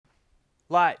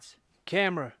Lights,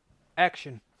 camera,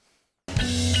 action.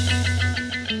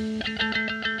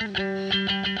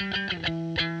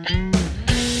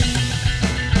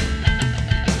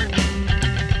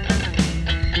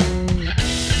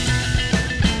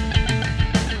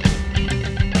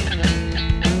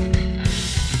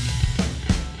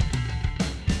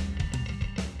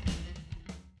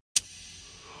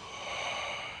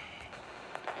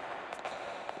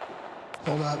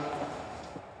 Hold up.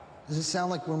 Does it sound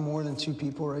like we're more than two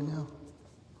people right now?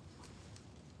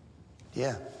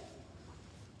 Yeah.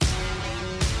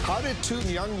 How did two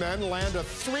young men land a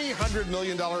 $300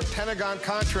 million Pentagon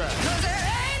contract?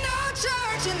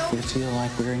 We feel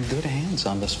like we're in good hands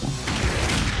on this one.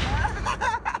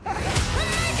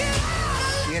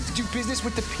 We have to do business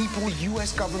with the people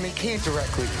U.S. government can't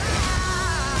directly. If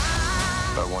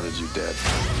I wanted you dead,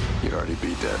 you'd already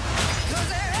be dead.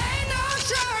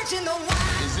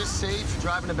 Is this safe,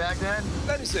 driving to Baghdad?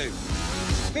 Very safe.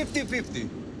 50-50.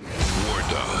 War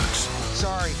Dogs.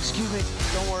 Sorry, excuse me.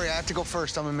 Don't worry, I have to go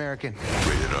first. I'm American.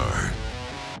 Rated R.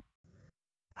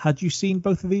 Had you seen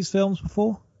both of these films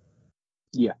before?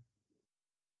 Yeah.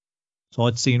 So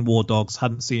I'd seen War Dogs,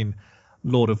 hadn't seen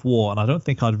Lord of War, and I don't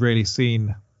think I'd really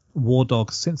seen War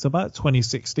Dogs since about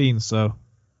 2016, so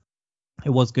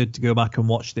it was good to go back and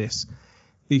watch this.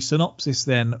 The synopsis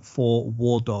then for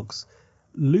War Dogs: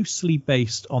 loosely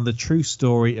based on the true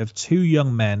story of two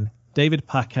young men, David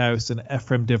Packhouse and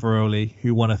Ephraim Diveroli,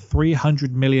 who won a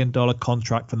 $300 million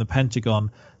contract from the Pentagon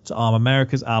to arm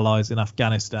America's allies in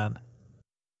Afghanistan.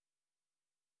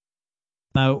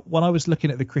 Now, when I was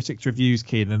looking at the critics' reviews,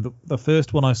 Keenan, the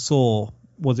first one I saw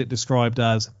was it described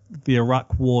as the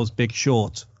Iraq War's Big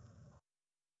Short.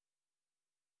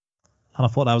 And I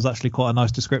thought that was actually quite a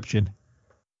nice description.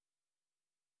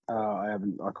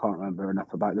 I can't remember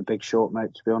enough about The Big Short,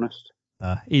 mate, to be honest.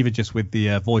 Even just with the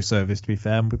voiceovers, to be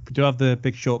fair. And we do have The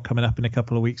Big Short coming up in a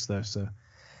couple of weeks, though, so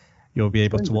you'll be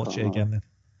able to watch it again then.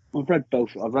 I've read both.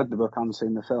 I've read the book and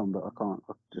seen the film, but I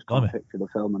just can't picture the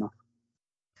film enough.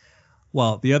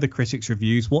 Well, the other critics'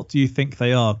 reviews, what do you think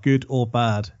they are, good or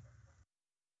bad?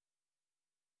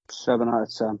 7 out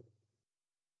of 10.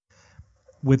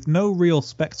 With no real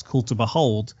spectacle to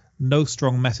behold, no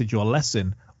strong message or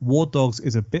lesson, War Dogs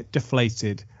is a bit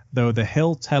deflated, though the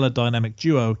Hill-Teller dynamic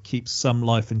duo keeps some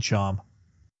life and charm.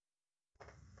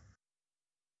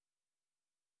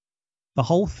 The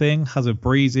whole thing has a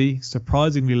breezy,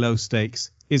 surprisingly low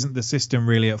stakes, isn't the system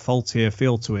really at fault here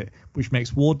feel to it, which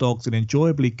makes War Dogs an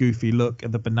enjoyably goofy look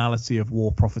at the banality of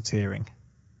war profiteering.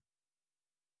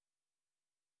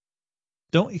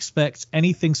 Don't expect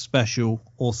anything special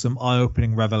or some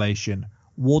eye-opening revelation.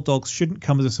 War Dogs shouldn't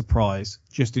come as a surprise.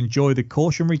 Just enjoy the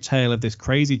cautionary tale of this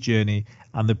crazy journey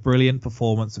and the brilliant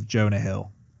performance of Jonah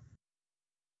Hill.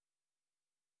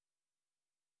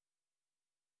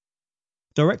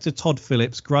 Director Todd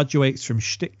Phillips graduates from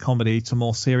shtick comedy to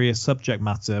more serious subject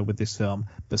matter with this film,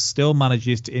 but still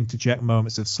manages to interject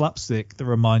moments of slapstick that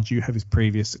remind you of his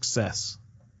previous success.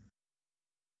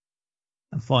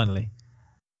 And finally,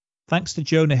 thanks to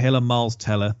Jonah Hill and Miles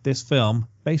Teller, this film,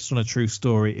 based on a true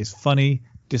story, is funny,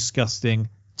 disgusting,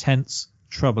 tense,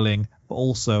 troubling, but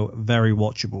also very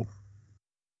watchable.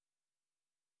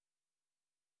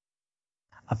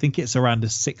 I think it's around a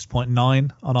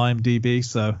 6.9 on IMDb,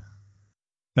 so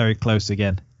very close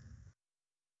again.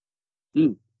 Yeah,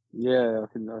 I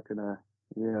can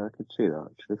see that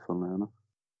actually, funnily enough.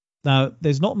 Now,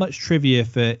 there's not much trivia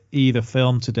for either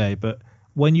film today, but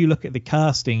when you look at the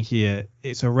casting here,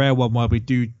 it's a rare one where we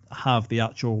do have the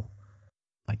actual,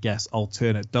 I guess,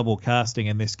 alternate double casting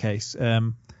in this case.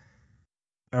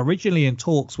 Originally in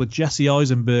talks were Jesse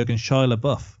Eisenberg and Shia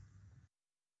LaBeouf.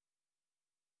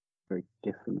 Very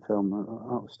different film at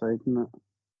that stage, isn't it?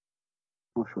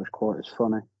 Not sure it's quite as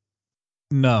funny.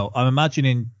 No, I'm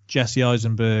imagining Jesse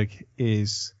Eisenberg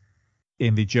is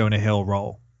in the Jonah Hill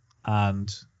role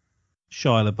and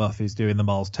Shia LaBeouf is doing the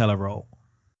Miles Teller role.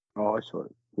 Oh, I saw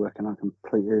it working out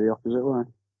completely the opposite way.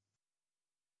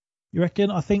 You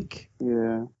reckon? I think...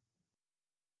 Yeah.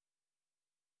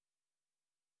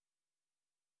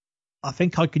 I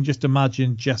think I can just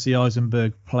imagine Jesse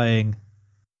Eisenberg playing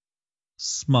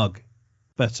smug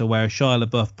better, where Shia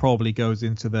LaBeouf probably goes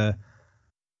into the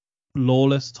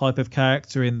lawless type of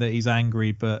character in that he's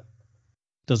angry but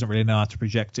doesn't really know how to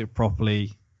project it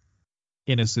properly,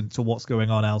 innocent to what's going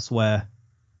on elsewhere.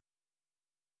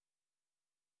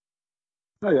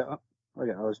 Oh yeah,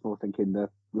 I was more thinking the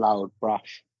loud,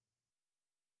 brash.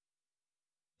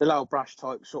 The loud, brash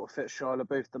type sort of fits Shia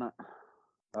LaBeouf, doesn't it?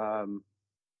 And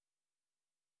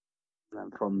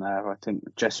then from there, I think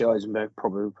Jesse Eisenberg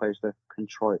probably plays the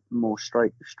contrite, more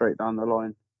straight down the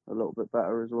line, a little bit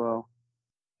better as well.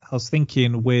 was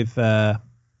thinking with the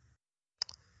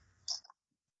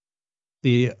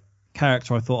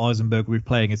character I thought Eisenberg would be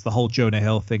playing is the whole Jonah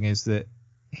Hill thing is that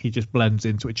he just blends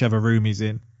into whichever room he's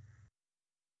in.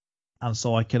 And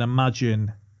so I can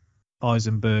imagine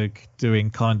Eisenberg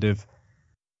doing kind of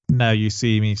Now You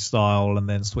See Me style and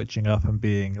then switching up and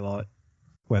being like,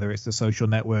 whether it's The Social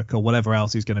Network or whatever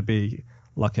else he's going to be,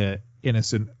 like a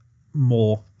innocent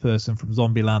Moore person from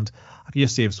Zombieland. I can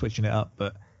just see him switching it up,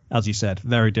 but as you said,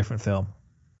 very different film.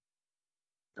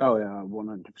 Oh yeah,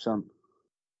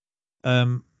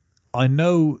 100%. I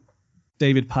know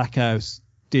David Packhouse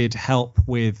did help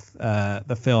with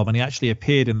the film, and he actually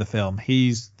appeared in the film.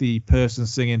 He's the person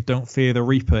singing Don't Fear the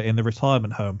Reaper in the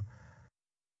retirement home.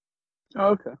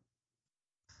 Oh, okay.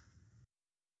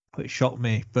 It shocked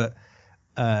me, but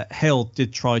Hill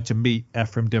did try to meet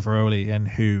Ephraim Diveroli, and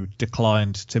who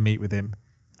declined to meet with him.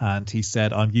 And he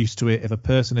said, I'm used to it. If a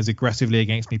person is aggressively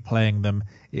against me playing them,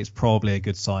 it's probably a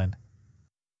good sign.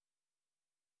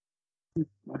 You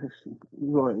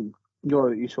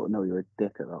sort of know you're a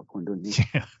dick at that point, don't you?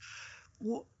 Yeah.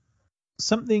 Well,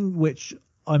 something which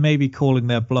I may be calling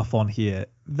their bluff on here.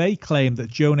 They claim that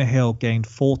Jonah Hill gained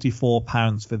 44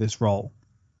 pounds for this role.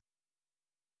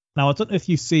 Now, I don't know if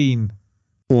you've seen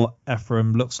what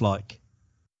Ephraim looks like.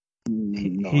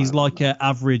 No, He's like an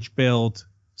average build,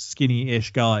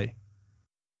 skinny-ish guy.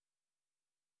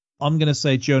 I'm going to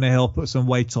say Jonah Hill put some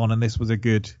weight on, and this was a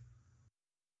good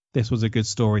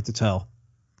story to tell.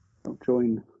 Don't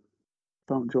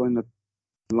join the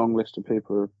long list of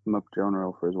people who muck Jonah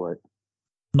Hill for his weight.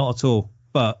 Not at all,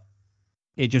 but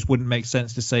it just wouldn't make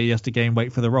sense to say he has to gain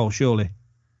weight for the role, surely.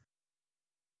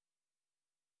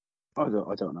 I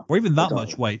don't know. Or even that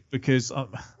much weight, because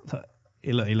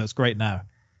he looks great now.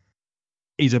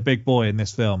 He's a big boy in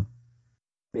this film.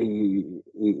 He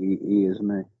is, isn't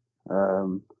he?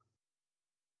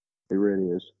 He really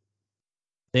is.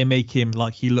 They make him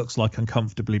like he looks like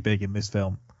uncomfortably big in this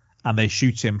film, and they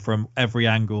shoot him from every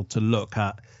angle to look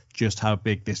at just how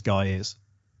big this guy is.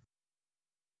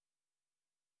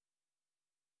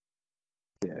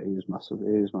 Yeah, he is massive. He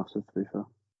is massive, to be fair.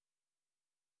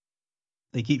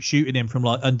 They keep shooting him from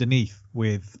like underneath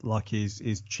with like his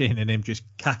chin and him just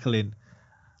cackling.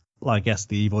 Well, I guess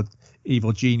the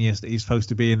evil genius that he's supposed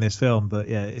to be in this film, but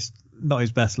yeah, it's not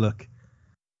his best look.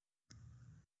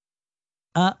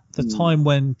 At the time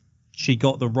when she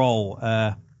got the role,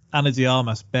 Ana de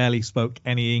Armas barely spoke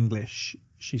any English.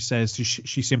 She says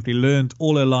she simply learned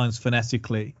all her lines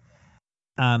phonetically,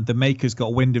 and the makers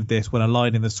got wind of this when a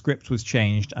line in the script was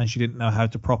changed and she didn't know how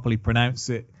to properly pronounce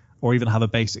it or even have a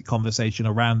basic conversation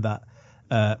around that.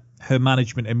 Her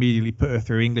management immediately put her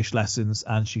through English lessons,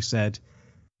 and she said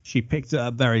she picked it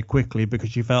up very quickly because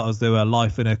she felt as though her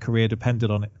life and her career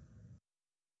depended on it.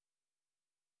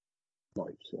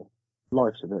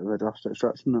 Life's a bit of a drastic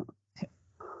stretch, isn't it?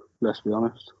 Let's be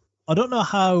honest. I don't know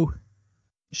how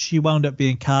she wound up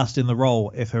being cast in the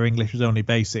role if her English was only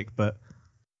basic, but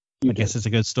I guess it's a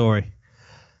good story.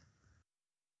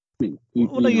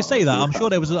 You say that. I'm sure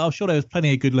there was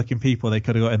plenty of good-looking people they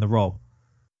could have got in the role.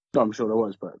 I'm sure there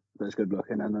was, but there's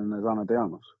good-looking, and then there's Ana de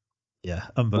Armas. Yeah,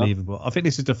 unbelievable. Huh? I think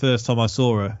this is the first time I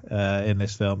saw her in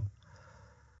this film.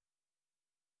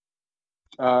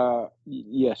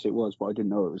 Yes, it was, but I didn't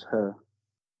know it was her.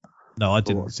 No, I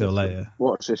didn't until later.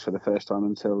 Watched this for the first time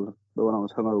until when I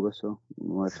was hungover, so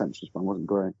my attention span wasn't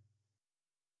great.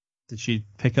 Did she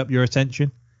pick up your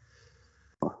attention?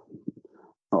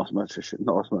 Not as much as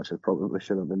probably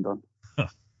should have been done.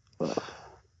 But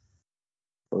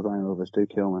those hangovers do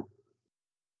kill me.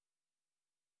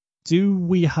 Do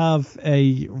we have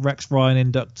a Rex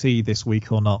Ryan inductee this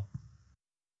week or not?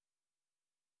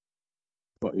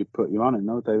 What, you put you on it,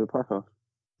 no? David Packhouse?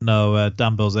 No,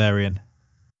 Dan Bilzerian.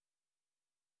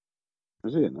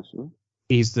 Is he in this? Is he?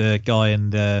 He's the guy in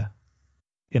the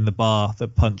bar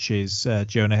that punches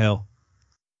Jonah Hill.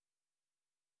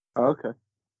 Oh, okay.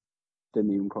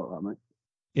 Didn't even caught that, mate.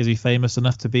 Is he famous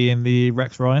enough to be in the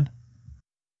Rex Ryan?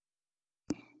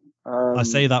 I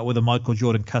say that with a Michael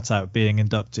Jordan cutout being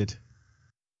inducted. It's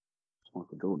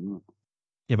Michael Jordan, isn't it?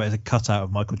 Yeah, but it's a cutout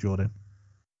of Michael Jordan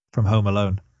from Home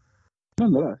Alone.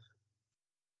 Nonetheless,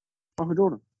 Michael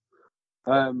Jordan.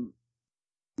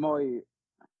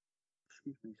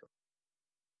 Excuse me.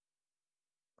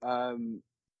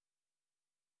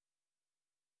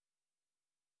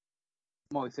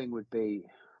 My thing would be,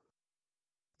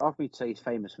 I'd be to say he's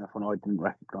famous enough when I didn't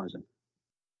recognise him.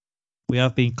 We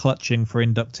have been clutching for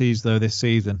inductees though this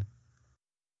season.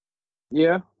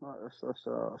 Yeah,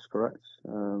 that's correct.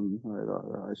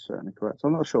 That is certainly correct.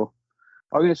 I'm not sure.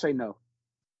 I'm going to say no.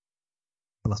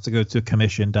 We'll have to go to a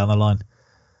commission down the line.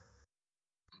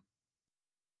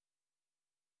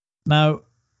 Now,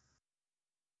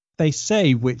 they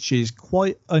say, which is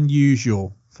quite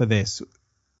unusual for this,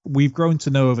 we've grown to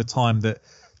know over time that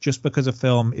just because a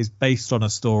film is based on a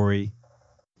story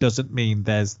doesn't mean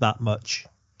there's that much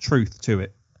truth to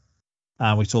it.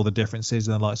 And we saw the differences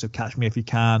in the likes of Catch Me If You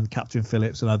Can, Captain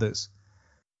Phillips, and others.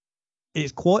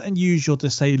 It's quite unusual to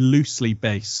say loosely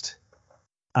based,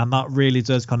 and that really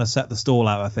does kind of set the stall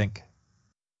out, I think.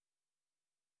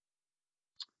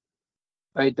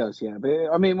 It does, yeah. But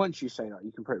I mean, once you say that,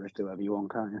 you can pretty much do whatever you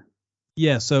want, can't you?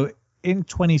 Yeah, so in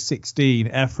 2016,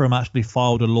 Ephraim actually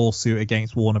filed a lawsuit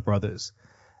against Warner Brothers.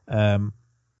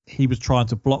 He was trying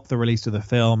to block the release of the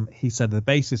film. He said the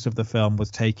basis of the film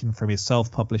was taken from his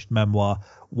self-published memoir,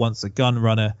 Once a Gun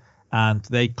Runner, and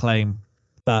they claim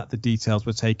that the details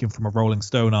were taken from a Rolling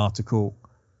Stone article.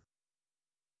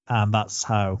 And that's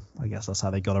how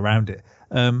they got around it.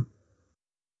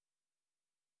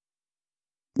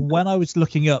 When I was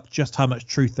looking up just how much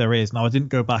truth there is, now I didn't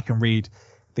go back and read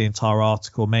the entire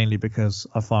article, mainly because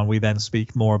I find we then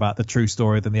speak more about the true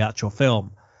story than the actual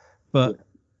film. But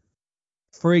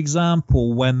for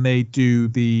example, when they do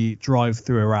the drive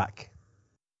through Iraq,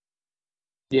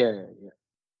 yeah,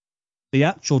 the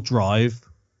actual drive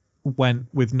went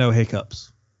with no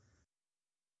hiccups.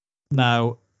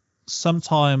 Now,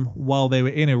 sometime while they were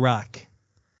in Iraq,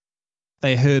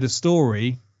 they heard a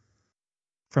story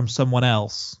from someone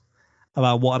else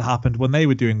about what had happened when they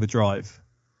were doing the drive.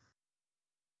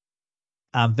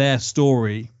 And their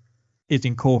story is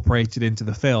incorporated into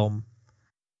the film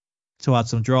to add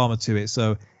some drama to it.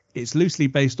 So it's loosely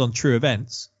based on true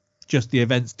events, just the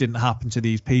events didn't happen to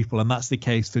these people, and that's the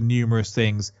case for numerous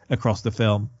things across the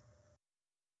film.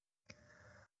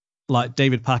 Like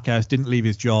David Packhouse didn't leave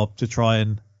his job to try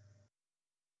and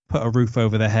put a roof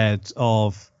over the head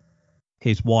of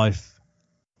his wife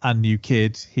and new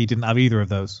kid. He didn't have either of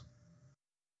those.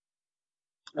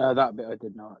 That bit I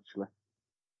did know, actually.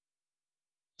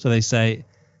 So they say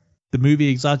the movie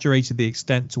exaggerated the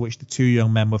extent to which the two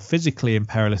young men were physically in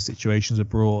perilous situations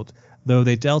abroad. Though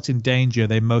they dealt in danger,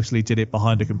 they mostly did it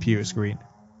behind a computer screen.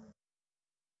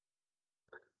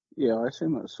 Yeah, I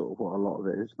assume that's sort of what a lot of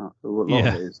it is. Not a lot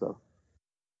of it is, though.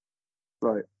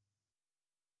 Right.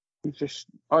 It's just,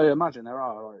 I imagine there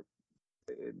are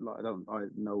I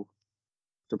know.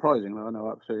 Surprisingly, I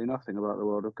know absolutely nothing about the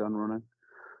world of gun running.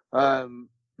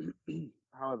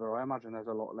 However, I imagine there's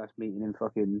a lot less meeting in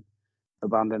fucking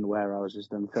abandoned warehouses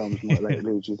than films might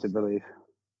lead you to believe.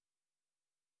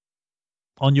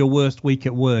 On your worst week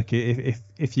at work,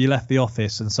 if you left the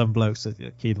office and some bloke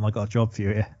said, Keaton, I got a job for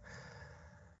you here.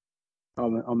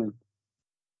 I'm in.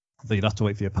 I think you'd have to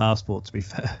wait for your passport, to be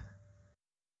fair.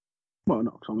 Well,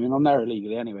 no, I mean, I'm there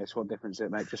illegally anyway, so what difference does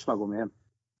it make? Just smuggle me in.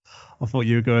 I thought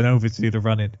you were going over to do the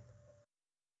running.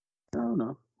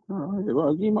 No.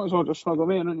 Well, you might as well just smuggle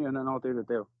me in, and then I'll do the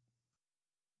deal.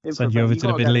 Send you over to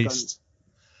the Middle East.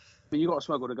 But you got to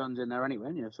smuggle the guns in there anyway,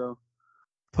 haven't you? So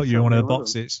put you in one of the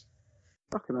boxes.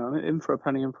 Fucking hell, in for a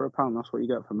penny, in for a pound. That's what you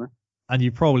get from me. And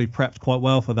you probably prepped quite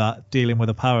well for that, dealing with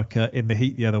a power cut in the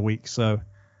heat the other week. So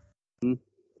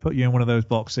put you in one of those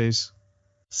boxes,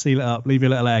 seal it up, leave your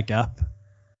little air gap,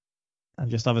 and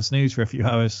just have a snooze for a few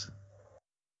hours.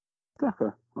 I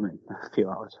mean, a few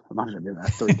hours. Imagine it'd be there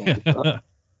 3 days.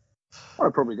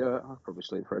 I'd probably do it. I'd probably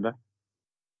sleep for a day.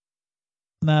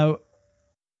 Now,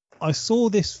 I saw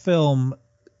this film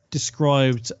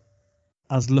described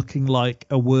as looking like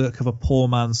a work of a poor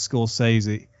man's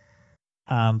Scorsese,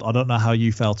 and I don't know how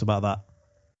you felt about that.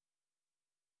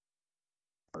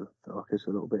 I feel like it's a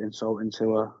little bit insulting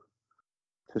to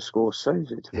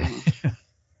Scorsese, to be honest.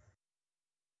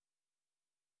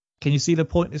 Can you see the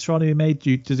point it's trying to be made?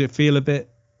 Does it feel a bit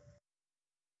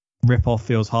rip-off?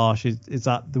 Feels harsh? Is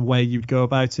that the way you'd go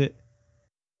about it?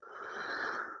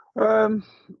 I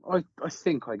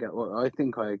think I get what I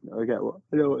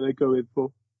know what they're going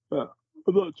for, but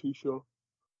I'm not too sure.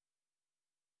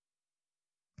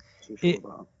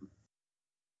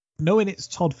 Knowing it's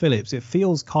Todd Phillips, it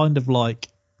feels kind of like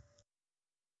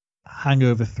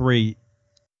Hangover 3,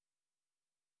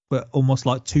 but almost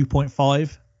like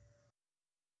 2.5.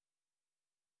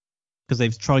 Because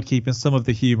they've tried keeping some of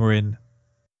the humour in.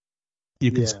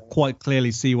 You can quite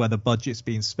clearly see where the budget's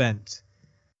being spent.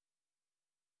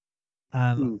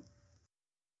 And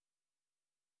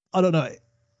I don't know.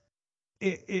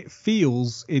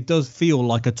 It does feel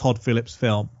like a Todd Phillips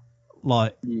film.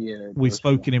 Like we've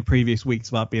spoken in previous weeks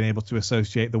about being able to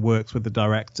associate the works with the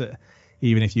director,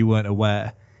 even if you weren't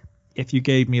aware. If you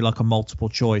gave me like a multiple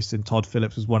choice and Todd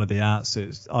Phillips was one of the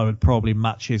answers, I would probably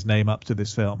match his name up to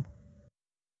this film.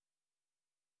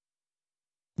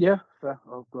 Yeah, fair.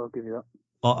 I'll give you that.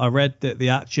 I read that the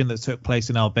action that took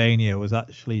place in Albania was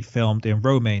actually filmed in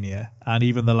Romania, and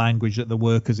even the language that the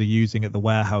workers are using at the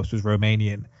warehouse was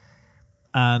Romanian.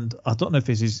 And I don't know if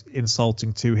this is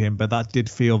insulting to him, but that did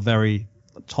feel very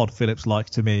Todd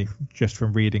Phillips-like to me, just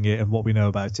from reading it and what we know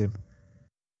about him.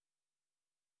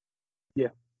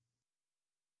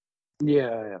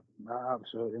 Yeah,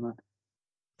 absolutely, man.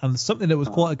 And something that was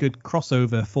quite a good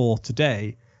crossover for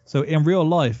today. So in real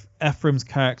life, Ephraim's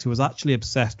character was actually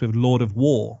obsessed with Lord of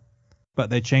War,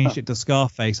 but they changed it to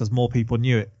Scarface as more people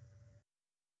knew it.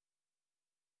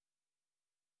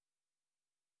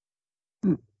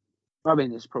 I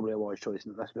mean, it's probably a wise choice,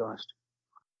 let's be honest.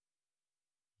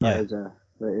 Yeah. It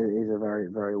is a very,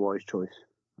 very wise choice.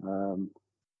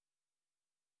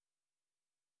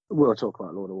 We'll talk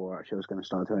about Lord of War, actually. I was going to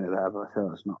start doing it there, but I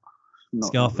feel it's not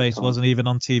Scarface wasn't even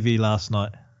on TV last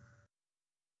night.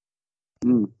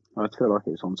 I feel like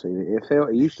it's on TV.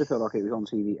 It used to feel like it was on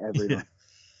TV every night.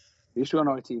 It used to be on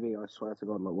ITV, I swear to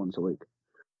God, like once a week.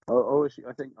 I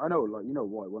know, like, you know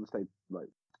why, once they, like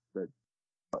the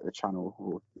channel,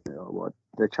 or what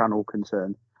the channel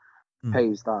concern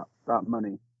pays that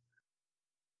money,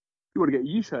 you want to get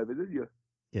use out of it, don't you?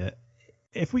 Yeah.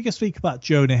 If we can speak about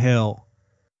Jonah Hill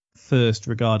first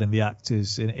regarding the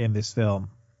actors in this film.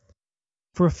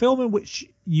 For a film in which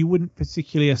you wouldn't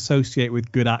particularly associate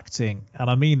with good acting, and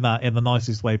I mean that in the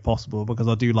nicest way possible because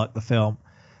I do like the film,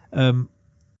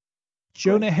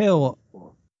 Jonah Hill,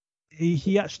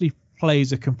 he actually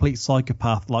plays a complete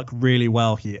psychopath like really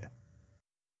well here.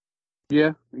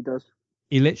 Yeah, he does.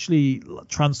 He literally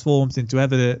transforms into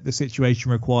whatever the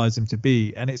situation requires him to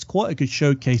be, and it's quite a good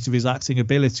showcase of his acting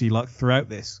ability like throughout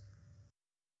this.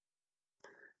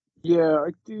 Yeah,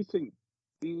 I do think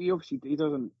he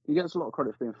doesn't. He gets a lot of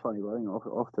credit for being funny, but I think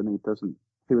often he doesn't.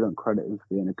 People don't credit him for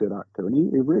being a good actor, and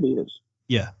he really is.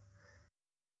 Yeah,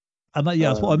 and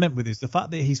that's what I meant with this. The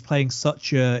fact that he's playing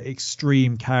such a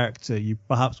extreme character, you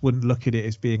perhaps wouldn't look at it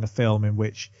as being a film in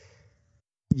which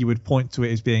you would point to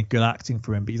it as being good acting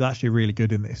for him, but he's actually really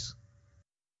good in this.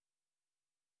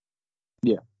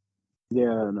 Yeah,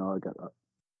 no, I get that.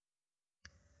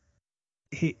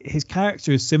 His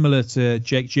character is similar to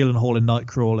Jake Gyllenhaal in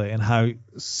Nightcrawler in how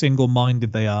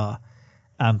single-minded they are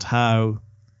and how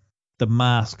the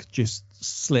mask just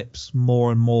slips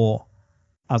more and more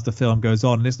as the film goes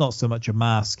on. And it's not so much a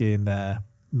mask in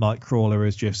Nightcrawler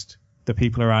as just the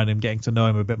people around him getting to know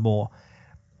him a bit more.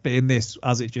 But in this,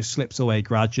 as it just slips away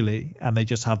gradually and they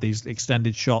just have these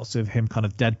extended shots of him kind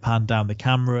of deadpan down the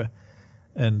camera,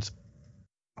 and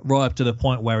right up to the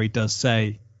point where he does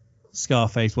say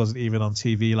Scarface wasn't even on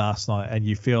TV last night, and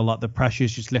you feel like the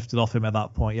pressure's just lifted off him at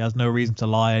that point. He has no reason to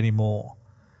lie anymore,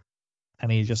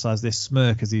 and he just has this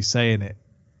smirk as he's saying it.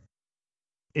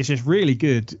 It's just really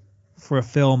good for a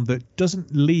film that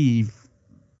doesn't leave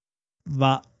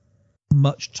that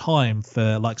much time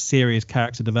for like serious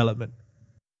character development.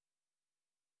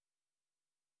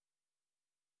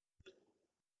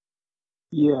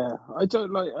 Yeah, I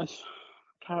don't like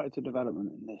character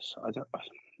development in this. I'm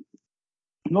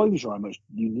not even sure how much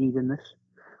you need in this.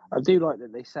 I do like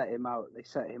that they set him out. They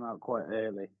set him out quite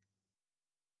early.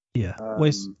 Yeah,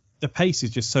 the pace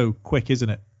is just so quick, isn't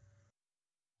it?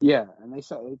 Yeah, and they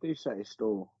do set his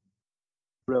stall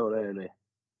real early.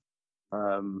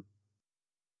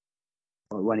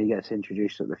 When he gets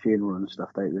introduced at the funeral and stuff,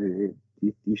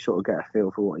 you sort of get a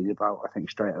feel for what he's about, I think,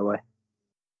 straight away.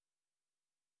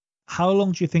 How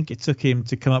long do you think it took him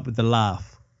to come up with the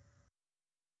laugh?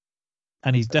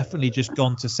 And he's definitely just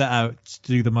gone to set out to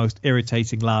do the most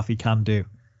irritating laugh he can do.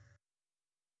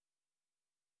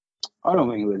 I don't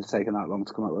think it would have taken that long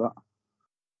to come up with that.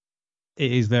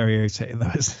 It is very irritating,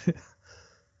 though, isn't it?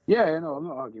 Yeah, no, I'm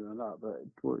not arguing on that,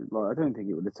 but I don't think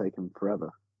it would have taken forever.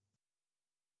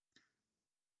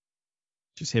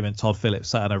 Just him and Todd Phillips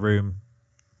sat in a room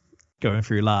going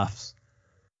through laughs.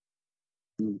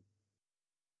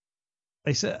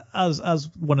 They said, as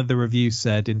one of the reviews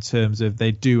said, in terms of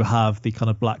they do have the kind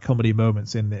of black comedy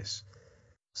moments in this.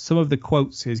 Some of the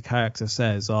quotes his character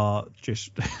says are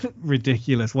just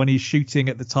ridiculous. When he's shooting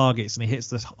at the targets and he hits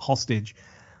the hostage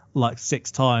like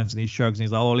 6 times and he shrugs and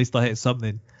he's like, "Oh, at least I hit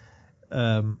something."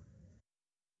 And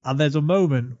there's a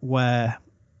moment where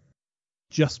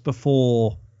just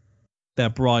before their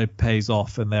bribe pays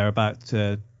off and they're about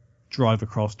to drive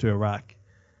across to Iraq,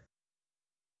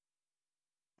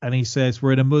 and he says,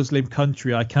 "We're in a Muslim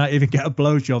country. I can't even get a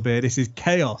blowjob here. This is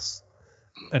chaos."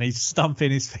 And he's stamping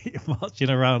his feet and marching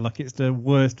around like it's the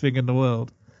worst thing in the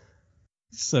world.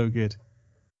 So good.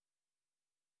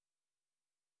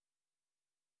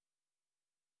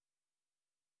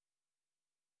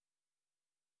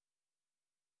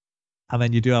 And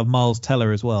then you do have Miles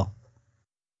Teller as well.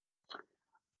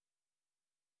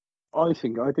 I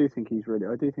do think he's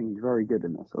very good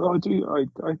in this.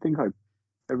 I think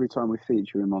every time we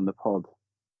feature him on the pod,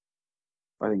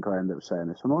 I think I end up saying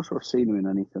this. I'm not sure I've seen him in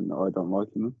anything that I don't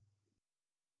like him in.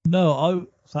 No, I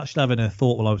was actually having a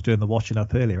thought while I was doing the watching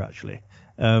up earlier, actually.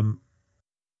 And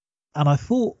I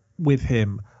thought with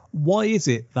him, why is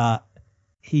it that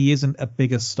he isn't a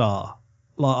bigger star?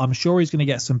 Like, I'm sure he's going to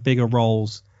get some bigger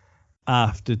roles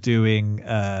after doing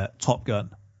Top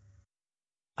Gun.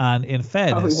 And in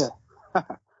fairness,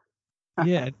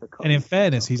 yeah, and in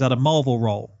fairness, he's had a Marvel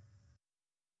role.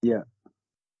 Yeah.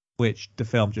 Which the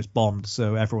film just bombed,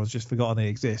 so everyone's just forgotten it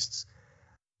exists.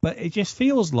 But it just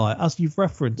feels like, as you've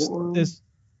referenced,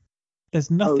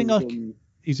 there's nothing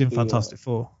he's in Fantastic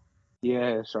Four.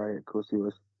 Yeah, sorry, of course he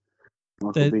was.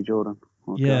 Michael B. Jordan.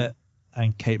 Okay. Yeah,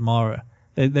 and Kate Mara.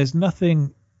 There's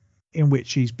nothing in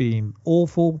which he's been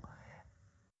awful.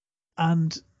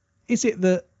 And is it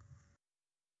that...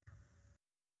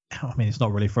 I mean, it's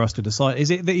not really for us to decide.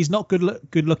 Is it that he's not good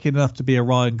looking enough to be a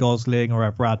Ryan Gosling or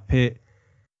a Brad Pitt?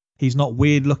 He's not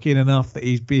weird looking enough that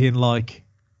he's being like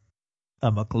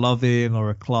a McLovin or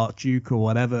a Clark Duke or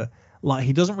whatever. Like,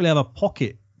 he doesn't really have a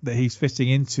pocket that he's fitting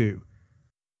into.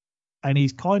 And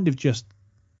he's kind of just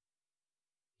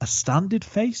a standard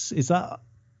face. Is that...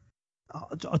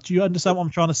 Do you understand what I'm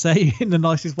trying to say in the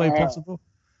nicest way possible?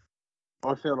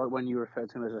 I feel like when you refer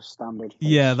to him as a standard face,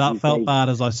 yeah, that felt bad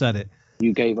as I said it.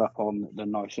 You gave up on the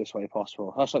nicest way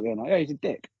possible. That's like going like, he's a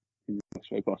dick. In the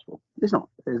nicest way possible. It's not.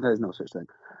 There's no such thing.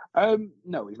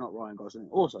 No, he's not Ryan Gosling.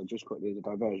 Also, just quickly as a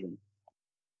diversion,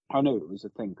 I knew it was a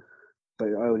thing, but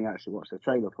I only actually watched the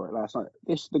trailer for it last night.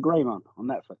 This is The Grey Man on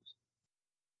Netflix.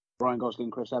 Ryan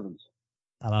Gosling, Chris Evans.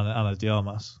 And Ana de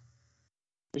Armas.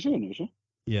 Is she in it, is she?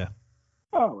 Yeah.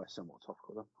 Oh, it's somewhat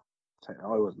topical then.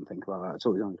 I wasn't thinking about that at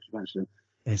all. You mentioned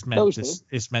it.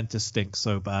 It's meant to stink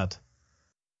so bad.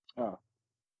 Oh,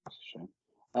 that's a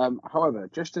shame. However,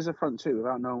 just as a front two,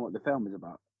 without knowing what the film is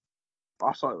about,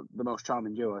 that's like the most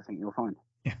charming duo I think you'll find.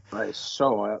 Yeah. Like, it's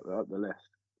so high up the list.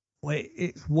 Wait,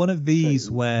 it's one of these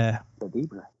where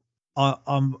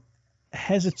I'm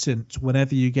hesitant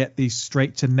whenever you get these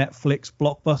straight to Netflix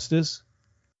blockbusters.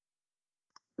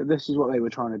 But this is what they were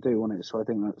trying to do, wasn't it? So I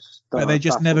think but they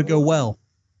just never go well.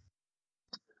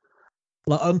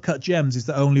 Like Uncut Gems is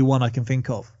the only one I can think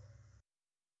of.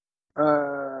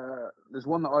 There's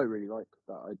one that I really like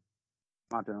that I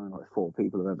imagine only like 4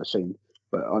 people have ever seen,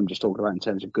 but I'm just talking about in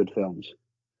terms of good films.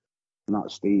 And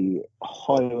that's The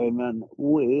Highwayman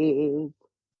with...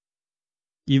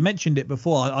 You mentioned it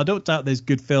before. I don't doubt there's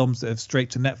good films that have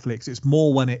straight to Netflix. It's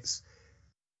more when it's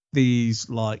these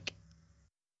like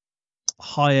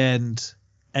high-end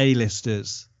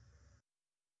A-listers.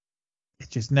 It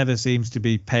just never seems to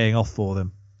be paying off for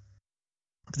them.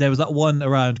 There was that one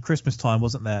around Christmas time,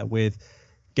 wasn't there, with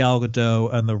Gal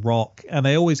Gadot and The Rock, and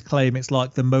they always claim it's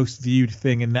like the most viewed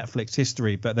thing in Netflix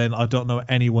history, but then I don't know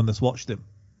anyone that's watched them.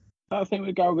 I think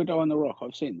with Gal Gadot and The Rock,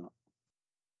 I've seen that.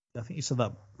 I think you said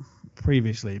that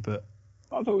previously, but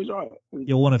I thought it was right.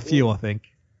 You're one of few, I think.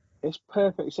 It's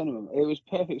perfect cinema. It was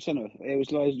perfect cinema. It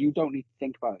was like, you don't need to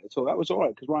think about it at all. That was all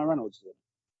right, because Ryan Reynolds did it.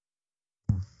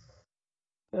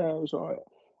 Yeah, it was all right.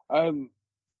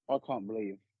 I can't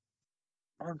believe.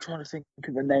 I'm trying to think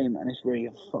of the name, and it's really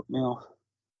fucked me off.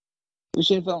 You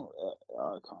see, I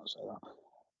can't say that.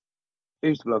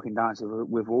 Who's the bloke in Dancing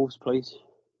with Wolves, please?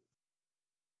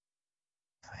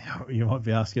 You might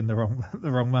be asking the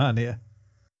wrong man here.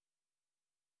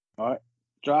 All right,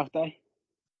 Draft Day.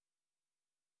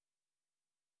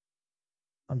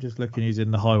 I'm just looking. He's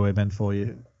in The Highwaymen for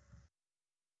you.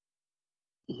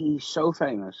 He's so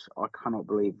famous. I cannot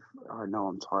believe. I know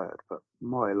I'm tired, but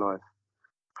my life.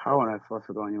 How on earth have I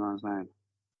forgotten your man's name?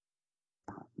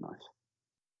 Nice.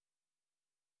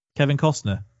 Kevin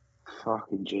Costner.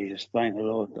 Fucking Jesus. Thank the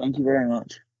Lord. Thank you very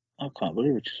much. I can't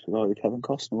believe it. Just forgot who Kevin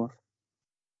Costner was.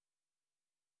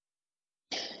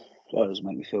 That doesn't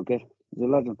make me feel good. He's a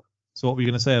legend. So what were you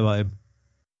going to say about him?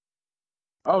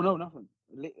 Oh, no, nothing.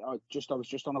 I was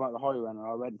just on about The Highwayman, and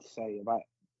I read to say about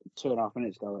 2.5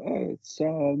 minutes ago. It's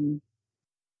and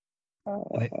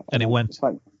it went.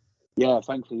 Yeah,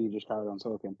 thankfully you just carried on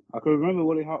talking. I could remember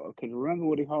Woody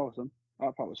Harrelson.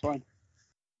 That part was fine.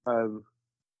 And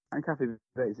Kathy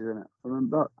Bates is in it. I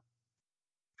remember that.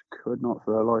 Could not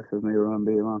for the life of me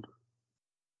remember your man.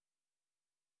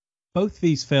 Both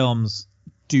these films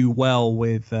do well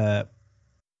with their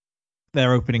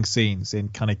opening scenes in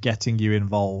kind of getting you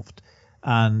involved.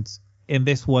 And in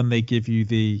this one, they give you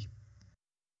the...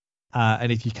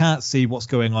 and if you can't see what's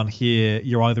going on here,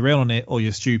 you're either in on it or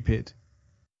you're stupid.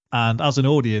 And as an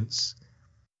audience,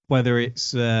 whether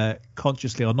it's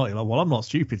consciously or not. You're like, well, I'm not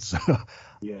stupid, so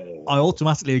Yeah. I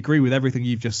automatically agree with everything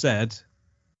you've just said,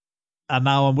 and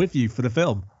now I'm with you for the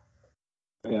film.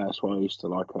 Yeah, that's why I used to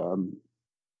like.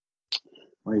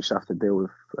 I used to have to deal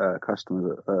with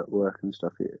customers at work and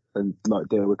stuff, and like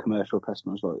deal with commercial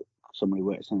customers, like somebody who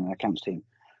works in an accounts team.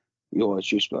 You always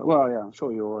just be like, well, yeah, I'm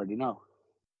sure you already know.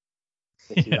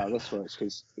 This is how this works,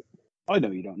 because I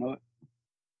know you don't know it.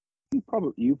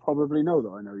 You probably know that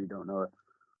I know you don't know it,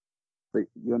 but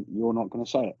you're not going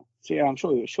to say it. So yeah, I'm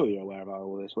sure you're aware of how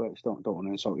all this works. Don't want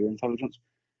to insult your intelligence.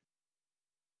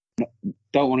 No,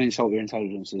 don't want to insult your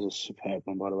intelligence is a superb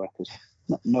one, by the way, because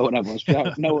no one ever wants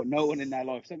to. No one in their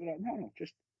life. They'd be like, no,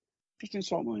 just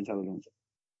insult my intelligence.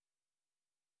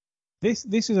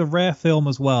 This is a rare film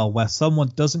as well, where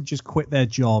someone doesn't just quit their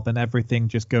job and everything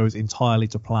just goes entirely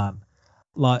to plan.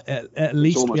 Like at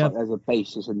least it's almost like there's a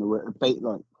basis in the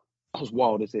like as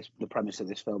wild as the premise of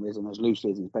this film is, and as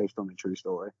loosely as it's based on a true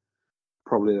story.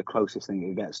 Probably the closest thing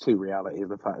it gets to reality is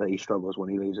the fact that he struggles when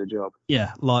he leaves a job.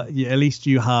 Yeah, like at least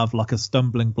you have like a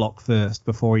stumbling block first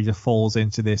before he just falls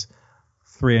into this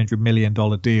 $300 million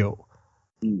deal.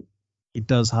 Mm. He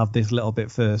does have this little bit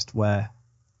first where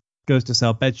he goes to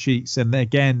sell bed sheets, and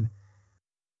again,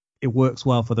 it works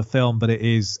well for the film, but it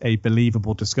is a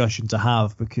believable discussion to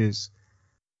have, because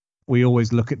we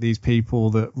always look at these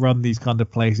people that run these kind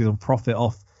of places and profit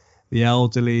off the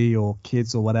elderly or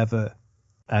kids or whatever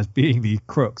as being the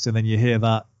crooks, and then you hear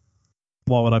that,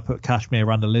 why would I put cashmere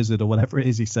around a lizard or whatever it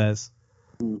is he says.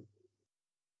 Mm.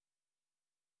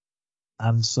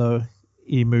 And so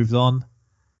he moves on,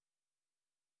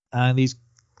 and he's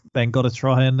then got to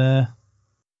try and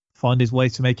find his way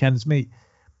to make ends meet.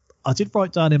 I did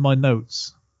write down in my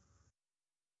notes,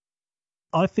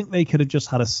 I think they could have just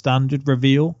had a standard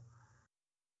reveal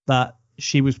that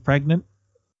she was pregnant.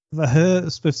 For her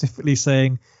specifically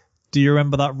saying, do you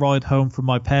remember that ride home from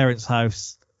my parents'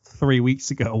 house 3 weeks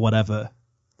ago or whatever?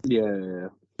 Yeah.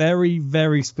 Very,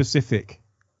 very specific.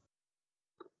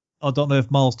 I don't know if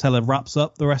Miles Teller wraps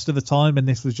up the rest of the time and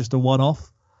this was just a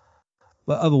one-off.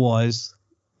 But otherwise,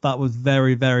 that was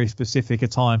very, very specific a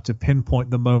time to pinpoint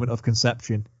the moment of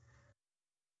conception.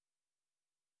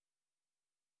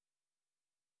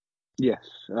 Yes.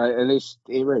 At least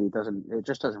it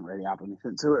just doesn't really add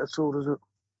anything to it at all, does it?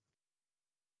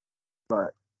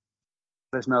 But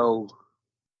it adds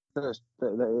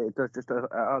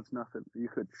nothing.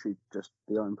 She just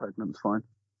be pregnant, it's fine.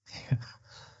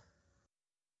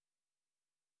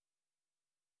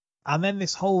 And then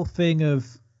this whole thing of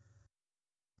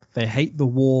they hate the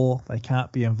war, they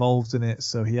can't be involved in it,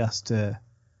 so he has to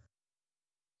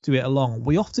do it along.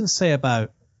 We often say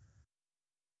about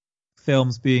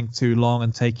films being too long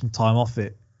and taking time off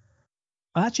it.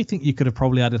 I actually think you could have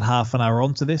probably added half an hour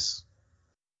onto this.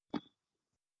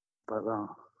 But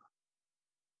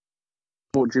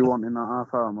what do you want in that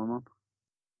half hour, my man?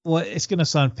 Well, it's going to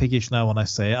sound piggish now when I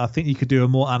say it. I think you could do a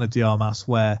more Ana de Armas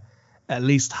where at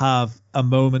least have a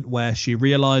moment where she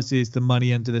realizes the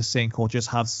money under the sink, or just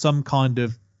have some kind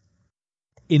of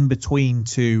in between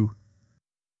to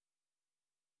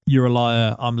you're a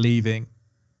liar, I'm leaving.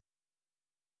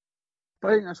 I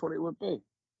think that's what it would be.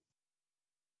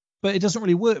 But it doesn't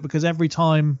really work, because every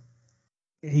time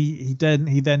he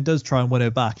then does try and win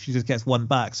her back, she just gets one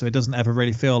back, so it doesn't ever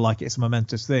really feel like it's a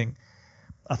momentous thing.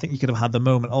 I think you could have had the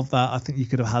moment of that. I think you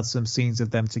could have had some scenes of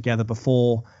them together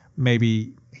before.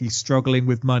 Maybe he's struggling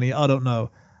with money. I don't know.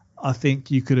 I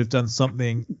think you could have done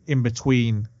something in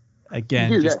between.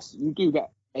 Again, you do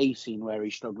get a scene where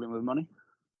he's struggling with money.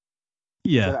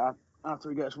 Yeah.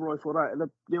 After he gets rifled out of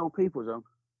the old people's home.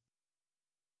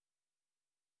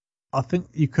 I think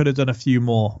you could have done a few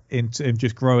more in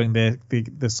just growing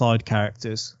the side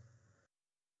characters.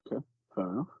 Okay, fair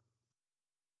enough.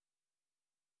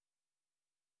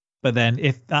 But then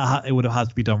if that it would have had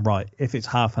to be done right. If it's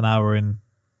half an hour and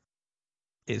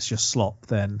it's just slop,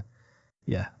 then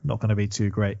yeah, not going to be too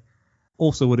great.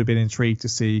 Also would have been intrigued to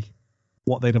see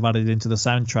what they'd have added into the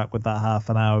soundtrack with that half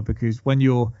an hour, because when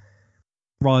you're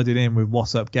riding in with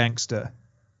What's Up Gangster,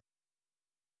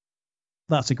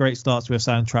 that's a great start to a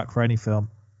soundtrack for any film.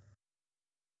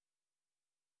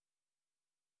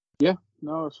 Yeah,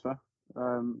 no, that's fair.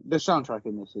 The soundtrack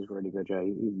in this is really good, Jay.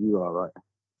 You are right.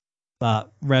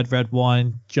 That Red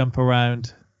Wine, Jump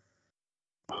Around.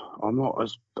 I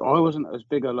wasn't as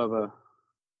big a lover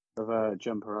of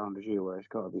Jump Around as you were. It's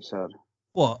got to be said.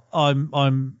 Well,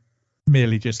 I'm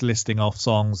merely just listing off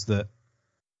songs that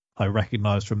I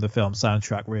recognise from the film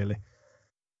soundtrack, really.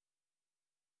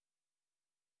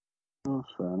 Oh,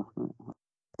 that's fair enough, mate. I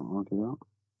can't argue that.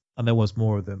 And there was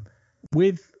more of them.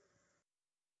 With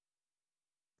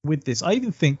with this. I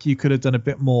even think you could have done a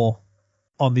bit more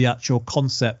on the actual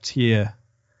concept here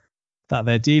that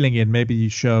they're dealing in. Maybe you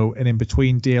show an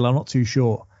in-between deal. I'm not too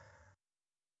sure.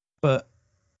 But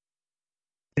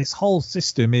this whole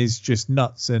system is just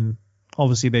nuts, and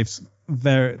obviously they've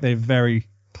very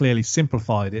clearly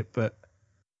simplified it, but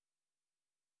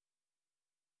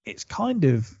it's kind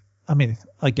of, I mean,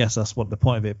 I guess that's what the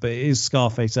point of it, but it is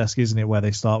Scarface-esque, isn't it, where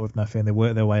they start with nothing, they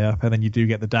work their way up, and then you do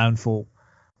get the downfall.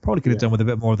 Probably could have done with a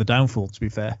bit more of the downfall, to be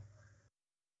fair.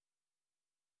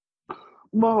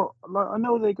 Well, like, I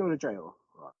know they go to jail.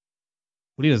 Right?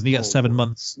 Well, he doesn't. He gets 7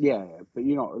 months. Yeah, but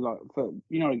you're not like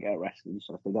they get arrested and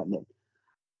stuff. They get nipped.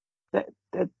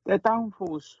 Their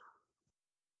downfalls.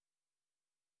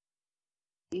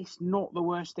 It's not the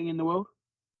worst thing in the world.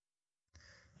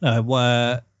 No,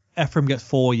 where Ephraim gets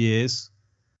 4 years.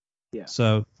 Yeah.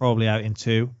 So probably out in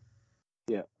 2.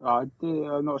 Yeah, I'm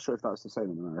not sure if that's the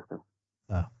same in America.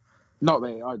 No. Not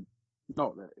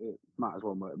that it matters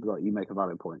one way, but like, you make a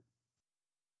valid point.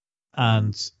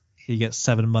 And he gets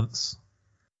 7 months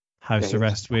house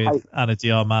arrest with Ana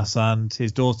de Armas and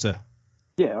his daughter.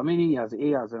 Yeah, I mean he has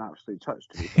an absolute touch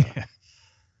to be fair.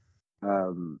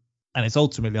 And it's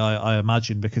ultimately, I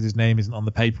imagine, because his name isn't on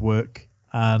the paperwork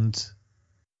and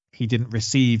he didn't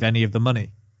receive any of the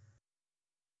money.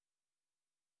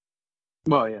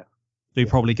 Well, yeah. So he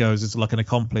probably goes as like an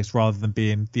accomplice rather than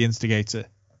being the instigator.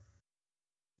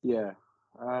 Yeah.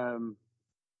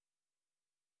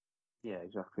 Yeah,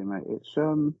 exactly, mate. It's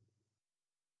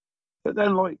but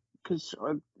then like, because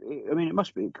I mean,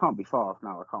 it can't be far off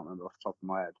now. I can't remember off the top of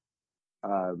my head.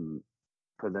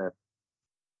 For the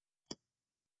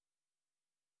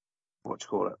what you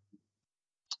call it?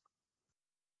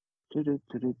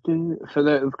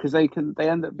 Because they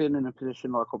end up being in a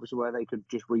position like obviously where they could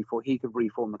just he could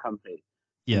reform the company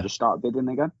and just start bidding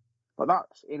again. But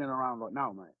that's in and around like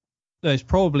now, mate. No, it's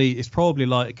probably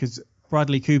like, because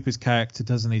Bradley Cooper's character,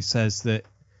 doesn't he, says that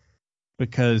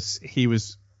because he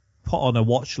was put on a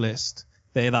watch list,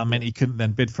 that meant he couldn't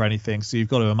then bid for anything. So you've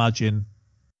got to imagine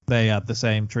they had the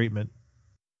same treatment.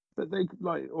 But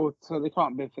so they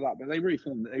can't bid for that. But they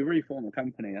reformed the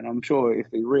company, and I'm sure if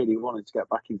they really wanted to get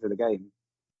back into the game,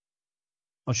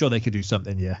 I'm sure they could do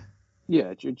something. Yeah.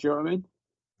 Yeah. Do you know what I mean?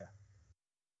 Yeah.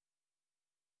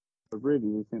 I really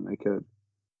do think they could.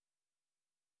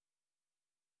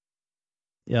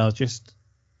 Yeah, I was just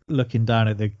looking down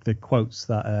at the quotes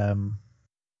that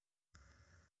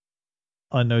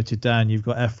I noted down. You've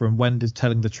got Ephraim: when does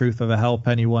telling the truth ever help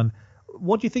anyone?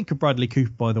 What do you think of Bradley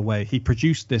Cooper, by the way? He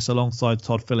produced this alongside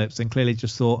Todd Phillips and clearly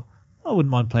just thought, I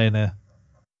wouldn't mind playing one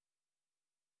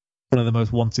of the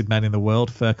most wanted men in the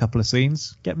world for a couple of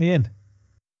scenes. Get me in.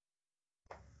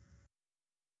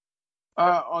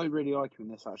 I really like him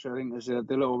in this, actually. I think there's the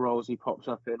little roles he pops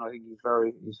up in. I think he's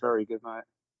very good, mate.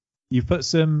 You put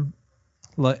some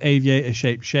like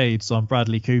aviator-shaped shades on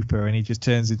Bradley Cooper and he just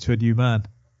turns into a new man.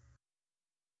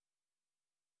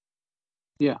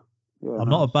 Yeah. I'm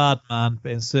not a bad man,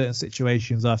 but in certain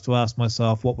situations I have to ask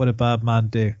myself, what would a bad man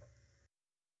do?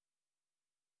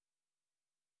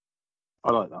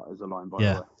 I like that as a line, by the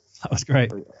way. That was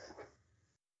great.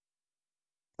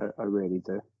 I really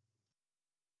do.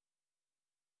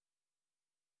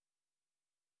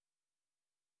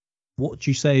 What would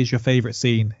you say is your favourite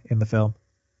scene in the film?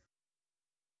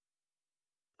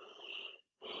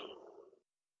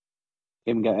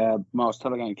 Him get Miles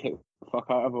Teller getting kicked the fuck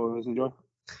out of, or enjoy.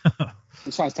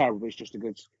 It sounds terrible, but it's just a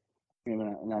good. And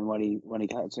then when he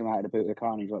gets him out of the boot of the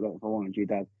car, and he's like, "Look, if I wanted you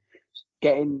dead."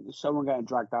 Someone getting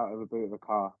dragged out of a boot of a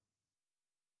car.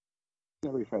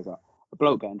 Let me rephrase that. A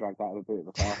bloke getting dragged out of a boot of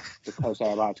a car because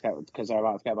they're about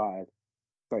to get battered.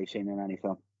 Great scene in any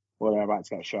film. Or they're about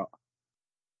to get shot.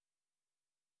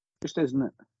 Just isn't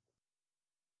it?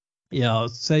 Yeah, I'd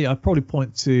say I'd probably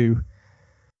point to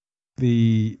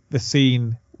the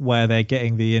scene where they're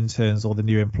getting the interns or the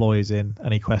new employees in,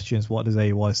 and he questions, what does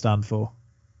AY stand for?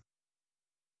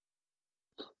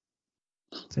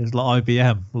 So it's like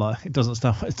IBM, like it doesn't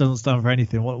stand for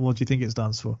anything. What do you think it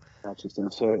stands for? That just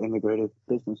insert integrated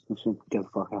business machine. Get the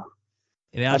fuck out.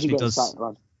 It actually does.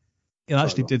 It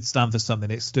actually did stand for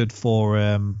something. It stood for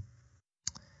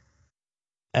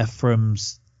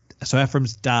Ephraim's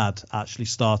dad actually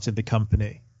started the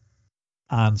company,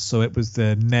 and so it was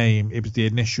the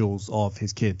initials of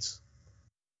his kids.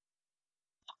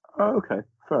 Oh, okay,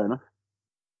 fair enough.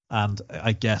 And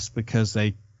I guess because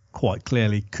they quite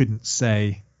clearly couldn't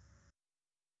say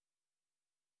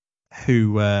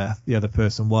who the other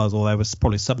person was, or there was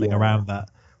probably something around that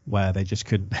where they just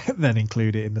couldn't then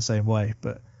include it in the same way.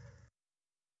 But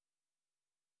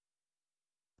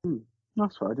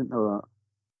that's right, I didn't know that.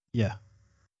 Yeah.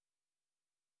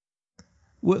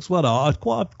 Works well. I'd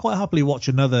quite happily watch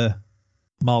another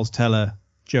Miles Teller,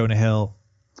 Jonah Hill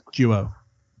duo.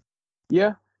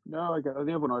 Yeah. No, I get the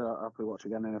other one I'd happily watch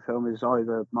again in a film is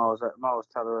either Miles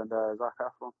Teller and Zac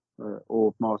Efron,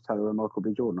 or Miles Teller and Michael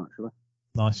B. Jordan, actually.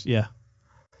 Nice, yeah.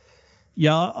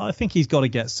 Yeah, I think he's got to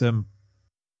get some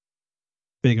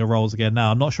bigger roles again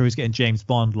now. I'm not sure he's getting James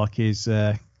Bond like his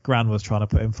Gran was trying to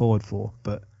put him forward for,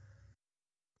 but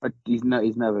he's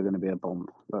never going to be a Bond.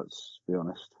 Let's be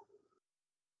honest.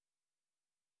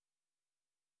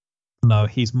 No,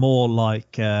 he's more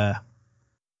like a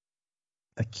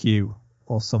Q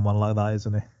or someone like that,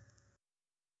 isn't he?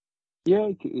 Yeah,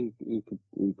 he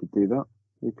could do that.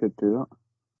 He could do that.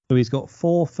 So he's got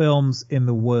 4 films in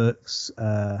the works.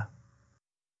 The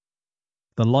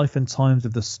Life and Times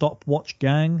of the Stopwatch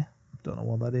Gang. Don't know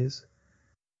what that is.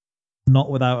 Not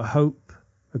Without Hope.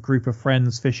 A group of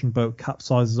friends' fishing boat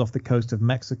capsizes off the coast of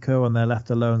Mexico and they're left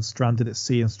alone, stranded at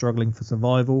sea and struggling for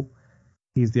survival.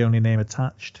 He's the only name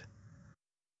attached.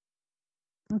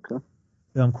 Okay. A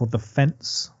film called The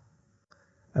Fence.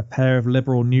 A pair of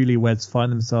liberal newlyweds find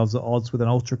themselves at odds with an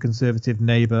ultra-conservative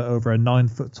neighbour over a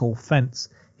 9-foot-tall fence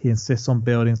he insists on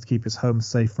building to keep his home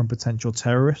safe from potential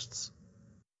terrorists.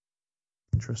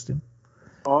 Interesting.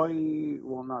 I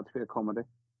want that to be a comedy.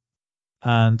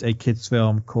 And a kids'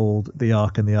 film called The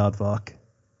Ark and the Aardvark.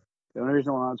 The only reason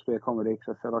I want that to be a comedy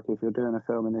because I feel like if you're doing a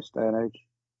film in this day and age,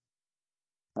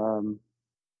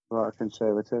 right,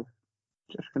 conservative,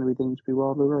 it's just going to be deemed to be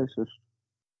wildly racist.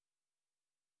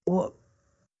 Well,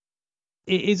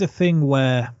 it is a thing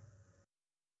where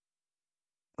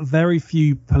very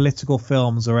few political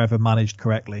films are ever managed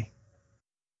correctly.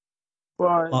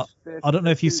 Well, I don't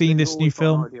know if you've seen this new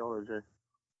film. Ideology.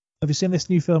 Have you seen this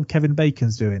new film Kevin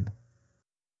Bacon's doing?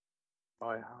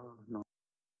 I have not.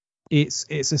 It's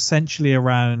essentially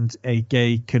around a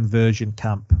gay conversion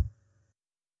camp.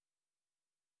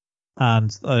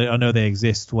 And I know they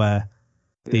exist where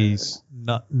these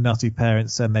nutty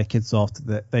parents send their kids off so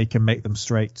that they can make them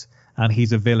straight. And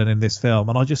he's a villain in this film.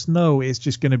 And I just know it's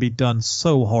just going to be done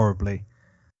so horribly.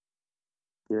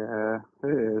 Yeah, it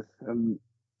is.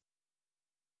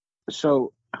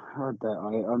 So, I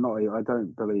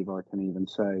don't believe I can even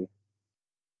say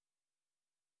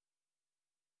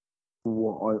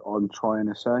what I'm trying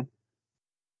to say.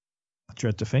 I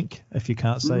dread to think if you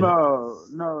can't say No,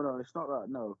 it's not that.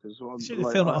 No, because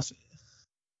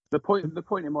the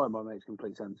point in my mind makes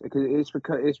complete sense. It's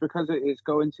because it's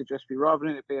going to just be, rather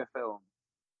than it be a film,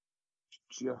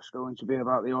 it's just going to be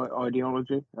about the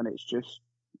ideology, and it's just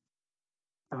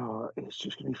going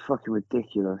to be fucking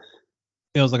ridiculous.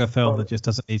 Feels like a film that just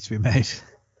doesn't need to be made.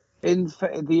 In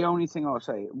fact, the only thing I'll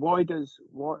say, why?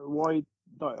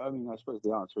 I mean, I suppose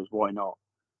the answer is why not.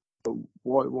 But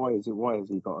why has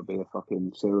he got to be a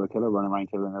fucking serial killer running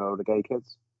around killing a load of gay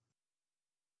kids?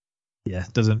 Yeah,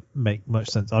 it doesn't make much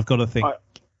sense. I've got to think.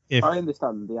 I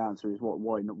understand the answer is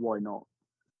why not.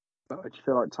 But I just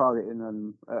feel like targeting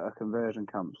them at a conversion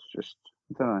camp's just,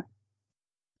 I don't know,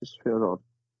 just feels odd.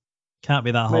 Can't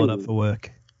be that hard up for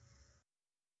work.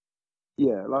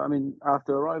 Yeah, like, I mean,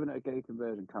 after arriving at a gay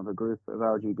conversion camp, a group of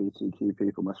LGBTQ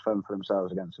people must fend for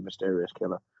themselves against a mysterious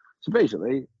killer. So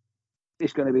basically,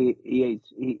 it's going to be he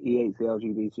hates the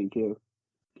LGBTQ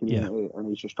community, and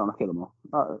he's just trying to kill them all.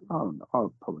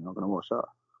 I'm probably not going to watch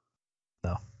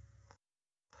that.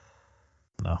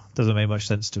 No, doesn't make much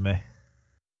sense to me.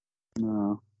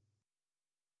 No.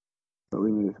 But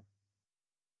we move.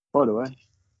 By the way,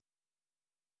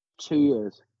 2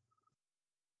 years.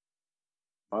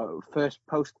 First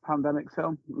post-pandemic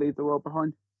film, Leave the World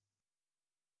Behind.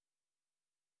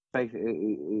 Basically,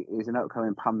 it is an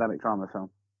upcoming pandemic drama film.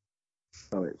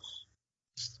 So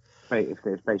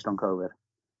it's based on COVID.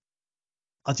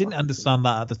 I didn't understand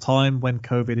that at the time when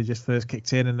COVID had just first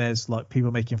kicked in, and there's like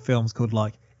people making films called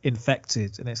like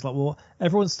Infected, and it's like, well,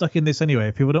 everyone's stuck in this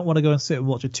anyway. People don't want to go and sit and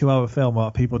watch a 2-hour film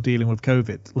about people dealing with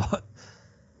COVID. But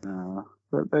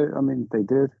they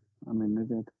did. They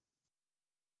did.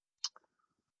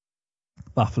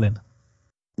 Baffling.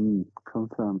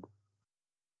 Confirmed.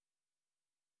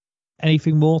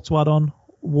 Anything more to add on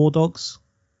War Dogs?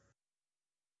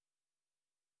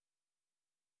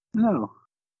 No.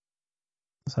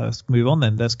 So let's move on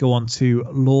then. Let's go on to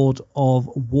Lord of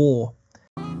War.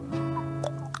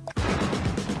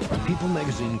 People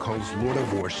magazine calls Lord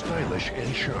of War stylish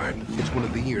and sharp. It's one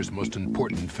of the year's most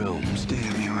important films.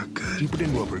 Damn, you are good. Ebert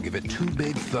and Roper give it 2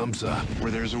 big thumbs up.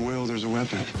 Where there's a will, there's a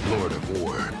weapon. Lord of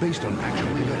War, based on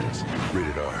actual events.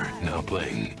 Rated R, now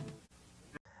playing.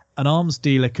 An arms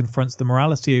dealer confronts the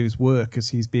morality of his work as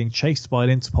he's being chased by an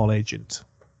Interpol agent.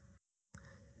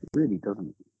 He really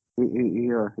doesn't. He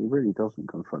really doesn't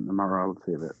confront the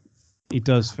morality of it. He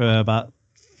does for about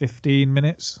 15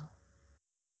 minutes.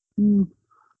 Mm.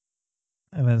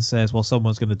 And then says, well,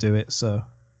 someone's going to do it, so.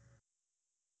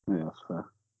 Yeah, that's fair.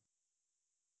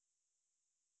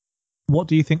 What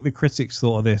do you think the critics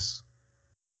thought of this?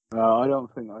 I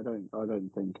don't think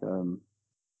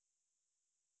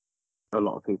a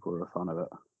lot of people are a fan of it.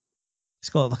 It's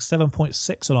got like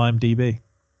 7.6 on IMDb.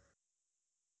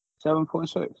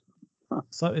 7.6. Huh.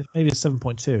 So maybe it's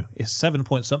 7.2. It's 7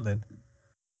 point something.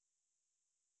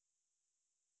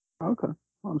 Okay,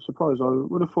 I'm surprised. I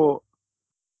would have thought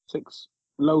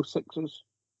low sixes.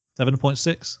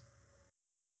 7.6.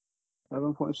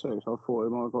 7.6. I thought it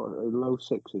might have got low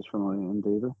sixes from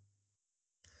IMDb.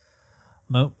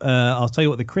 No, I'll tell you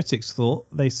what the critics thought.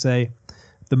 They say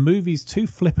the movie's too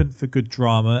flippant for good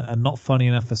drama and not funny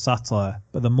enough for satire,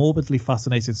 but the morbidly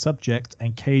fascinating subject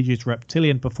and Cage's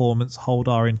reptilian performance hold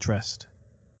our interest.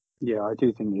 Yeah, I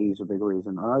do think he's a big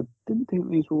reason. I didn't think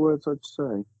these were words I'd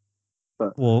say,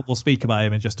 but We'll speak about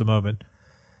him in just a moment.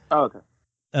 Oh,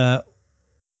 okay.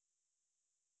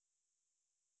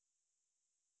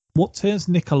 What turns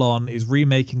Nickel on is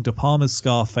remaking De Palma's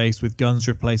Scarface with guns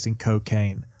replacing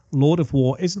cocaine. Lord of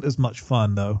War isn't as much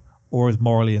fun, though, or as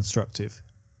morally instructive.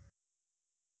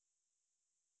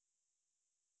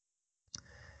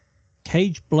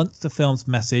 Cage blunts the film's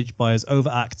message by his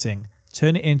overacting,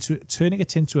 turning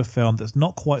it into a film that's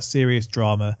not quite serious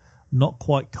drama, not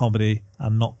quite comedy,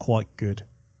 and not quite good.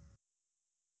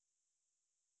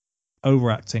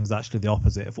 Overacting is actually the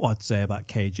opposite of what I'd say about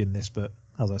Cage in this, but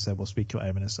as I said, we'll speak about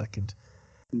him in a second.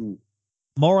 Mm.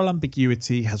 Moral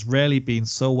ambiguity has rarely been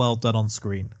so well done on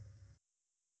screen.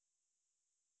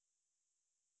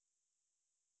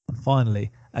 And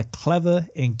finally, a clever,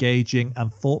 engaging,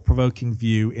 and thought-provoking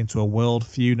view into a world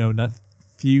few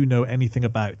know anything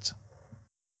about.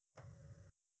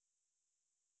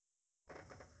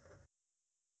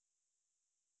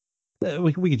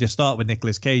 We could just start with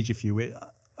Nicolas Cage, if you will.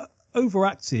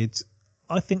 Overacted,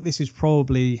 I think this is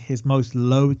probably his most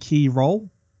low-key role.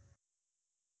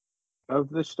 Of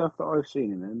the stuff that I've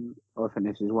seen him in, I think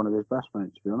this is one of his best,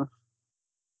 mate, to be honest.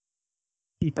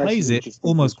 He plays it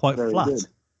almost quite flat. Good.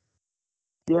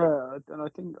 Yeah, and I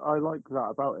think I like that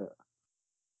about it.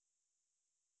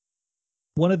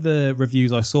 One of the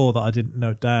reviews I saw that I didn't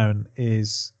note down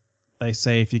is they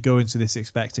say if you go into this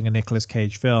expecting a Nicolas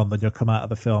Cage film, then you'll come out of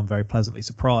the film very pleasantly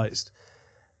surprised.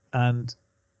 And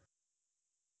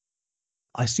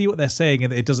I see what they're saying,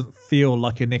 and it doesn't feel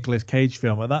like a Nicolas Cage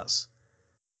film, but that's,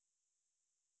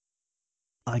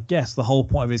 I guess, the whole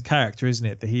point of his character, isn't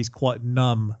it? That he's quite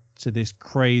numb to this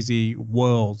crazy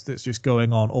world that's just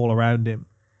going on all around him.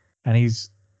 And he's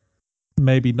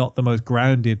maybe not the most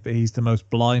grounded, but he's the most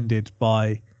blinded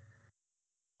by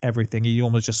everything. He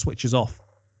almost just switches off.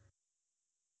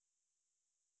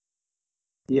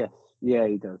 Yes, yeah,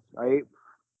 he does.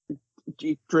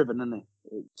 He's driven, isn't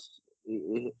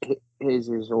he? His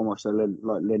is almost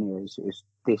like linear. It's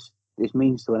this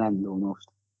means to an end almost.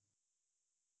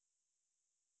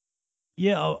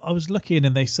 Yeah, I was looking,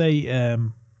 and they say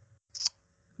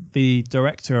the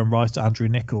director and writer Andrew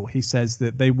Niccol, he says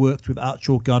that they worked with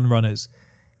actual gun runners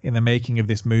in the making of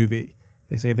this movie.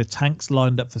 They say the tanks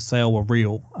lined up for sale were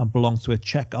real and belonged to a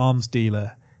Czech arms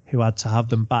dealer who had to have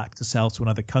them back to sell to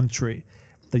another country.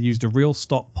 They used a real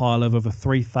stockpile of over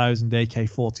 3,000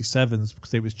 AK-47s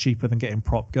because it was cheaper than getting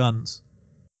prop guns.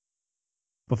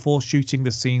 Before shooting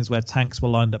the scenes where tanks were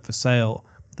lined up for sale,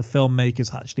 the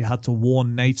filmmakers actually had to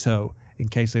warn NATO in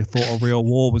case they thought a real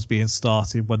war was being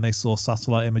started when they saw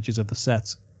satellite images of the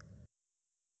set.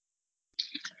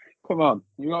 Come on,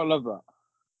 you gotta love that.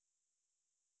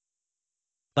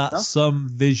 That's some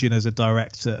vision as a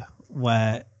director,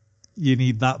 where you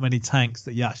need that many tanks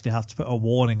that you actually have to put a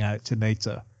warning out to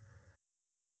NATO.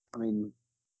 I mean,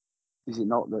 is it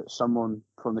not that someone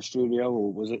from the studio,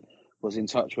 or was in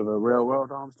touch with a real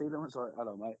world arms dealer and was like,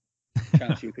 "Hello, mate,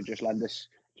 chance you could just lend us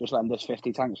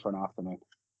 50 tanks for an afternoon."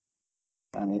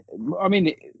 And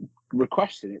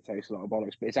requesting it takes a lot of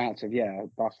bollocks, but it's active. Yeah,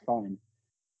 that's fine.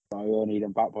 But I will need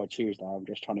them back by Tuesday. I'm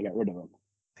just trying to get rid of them.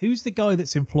 Who's the guy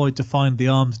that's employed to find the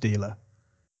arms dealer?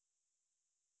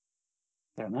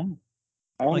 I don't know.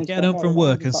 I get home from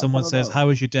work and someone says, "How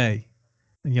was your day?"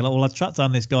 And you're like, "Well, I've tracked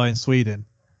down this guy in Sweden."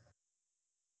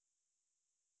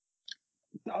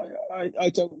 I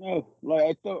don't know.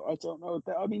 I don't know.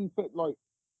 I mean, but like,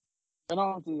 an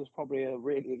arms dealer is probably a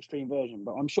really extreme version,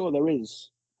 but I'm sure there is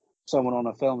someone on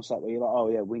a film set where you're like, "Oh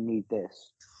yeah, we need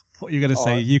this." What are you going to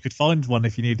say? You could find one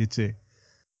if you needed to.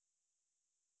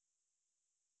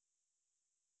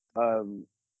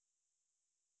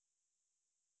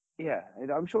 Yeah,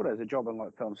 I'm sure there's a job on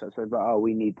like film sets where it's like, oh,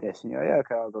 we need this, and you're like,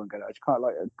 yeah, okay, I'll go and get it. I just can't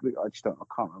I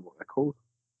can't remember what they're called.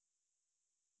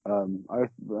 I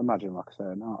imagine, like I said,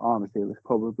 an arms deal is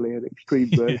probably an extreme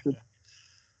version.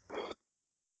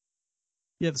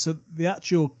 Yeah, so the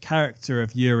actual character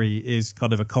of Yuri is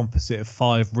kind of a composite of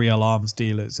 5 real arms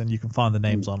dealers, and you can find the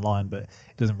names online, but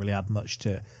it doesn't really add much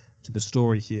to the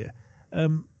story here.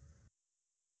 I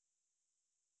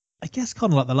guess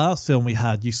kind of like the last film we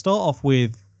had, you start off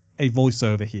with a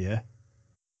voiceover here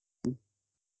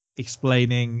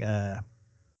explaining,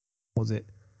 was it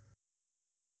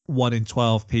 1 in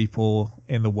 12 people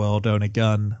in the world own a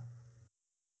gun.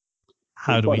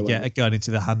 How do we get a gun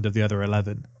into the hand of the other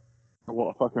 11?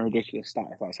 What a fucking ridiculous stat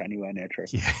if that's anywhere near true.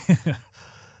 Yeah,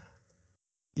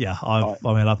 yeah.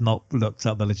 I've not looked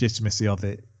up the legitimacy of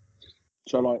it.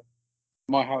 So, like,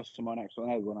 my house to my next door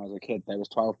neighbour when I was a kid, there was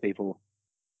 12 people.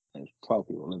 There was 12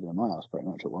 people living in my house pretty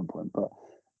much at one point, but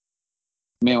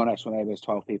me and my next door neighbour is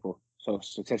 12 people. So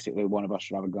statistically, one of us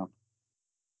should have a gun.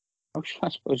 Oh, I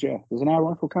suppose, yeah. Does an air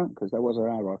rifle count? Because there was an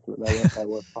air rifle. There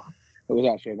was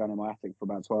actually a gun in my attic for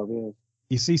about 12 years.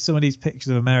 You see some of these pictures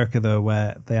of America, though,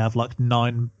 where they have like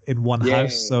 9 in one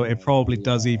house, so it probably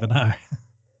does even out.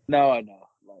 No, I know.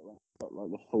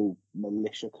 Like the full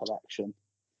militia collection.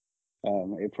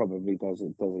 It probably does.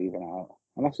 It does even out.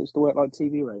 Unless it's the way like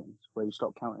TV ratings, where you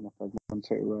stop counting if there's more than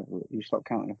 2. You stop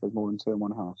counting if there's more than 2 in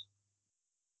one house.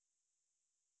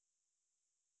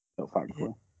 Little fact for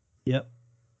you. Yep.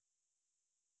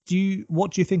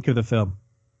 What do you think of the film?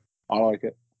 I like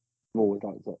it. I've always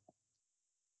liked it.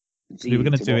 We were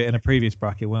going to do it in a previous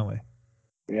bracket, weren't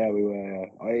we? Yeah, we were.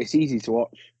 It's easy to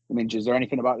watch. I mean, is there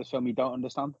anything about this film you don't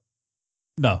understand?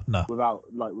 No. Without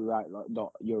not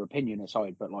your opinion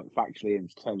aside, but like factually in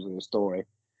terms of the story,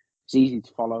 it's easy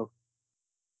to follow.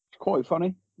 It's quite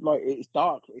funny. Like it's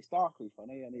darkly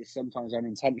funny, and it's sometimes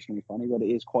unintentionally funny, but it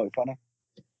is quite funny.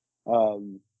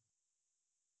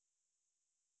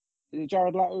 Is it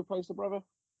Jared Leto who plays the brother?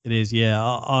 It is, yeah.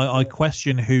 I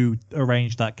question who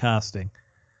arranged that casting.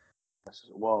 That's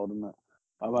wild, isn't it?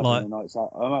 I imagine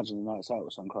the Nights Out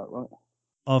was some crap, right?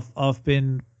 I've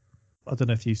been, I don't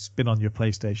know if you've been on your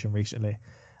PlayStation recently,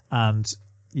 and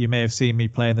you may have seen me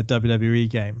playing the WWE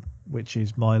game, which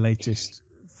is my latest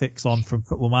fix on from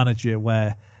Football Manager,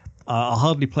 where I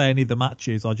hardly play any of the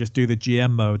matches. I just do the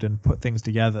GM mode and put things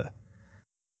together.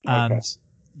 Okay. And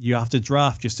you have to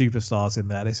draft your superstars in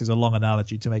there. This is a long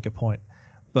analogy to make a point,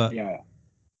 but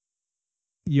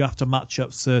you have to match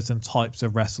up certain types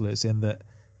of wrestlers in that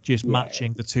just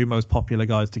matching the 2 most popular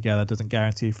guys together doesn't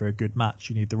guarantee for a good match.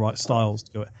 You need the right styles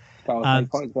to do it. Styles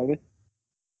make fights, baby.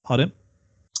 Pardon?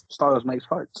 Styles makes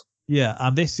fights. Yeah,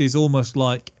 and this is almost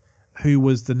like who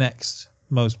was the next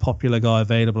most popular guy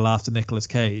available after Nicolas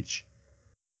Cage.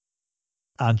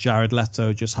 And Jared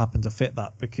Leto just happened to fit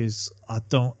that because I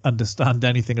don't understand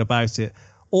anything about it.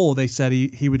 Or they said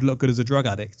he would look good as a drug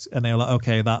addict, and they were like,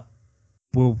 okay, that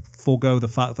will forego the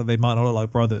fact that they might not look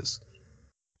like brothers.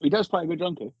 He does play a good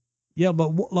junkie. Yeah, but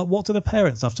what do the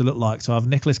parents have to look like to have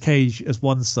Nicolas Cage as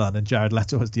one son and Jared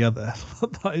Leto as the other?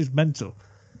 That is mental.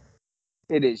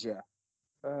 It is, yeah.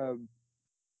 But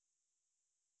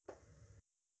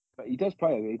he does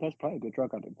play a good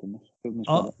drug addict in this.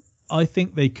 I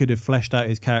think they could have fleshed out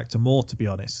his character more, to be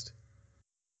honest.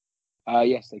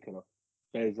 Yes, they could have.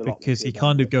 Because he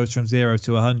kind of goes from 0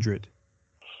 to 100.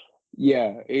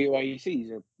 Yeah, you see,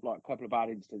 he's a couple of bad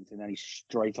incidents, and then he's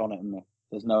straight on it, and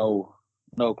there's no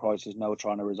crisis, no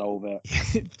trying to resolve it.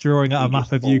 Drawing out a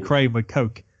map of Ukraine with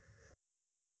coke.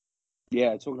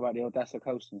 Yeah, talking about the Odessa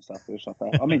coast and stuff.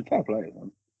 I mean, fair play to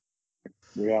them,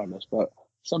 regardless, but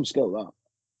some skill that.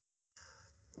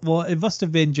 Well, it must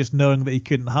have been just knowing that he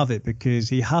couldn't have it, because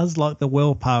he has like the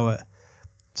willpower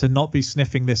to not be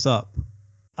sniffing this up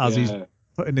as he's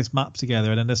putting this map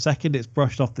together, and then the second it's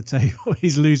brushed off the table,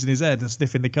 he's losing his head and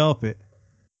sniffing the carpet.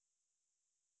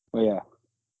 Well, yeah.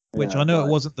 Which I know it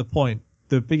wasn't the point.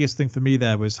 The biggest thing for me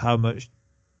there was how much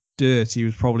dirt he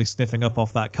was probably sniffing up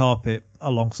off that carpet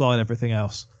alongside everything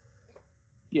else.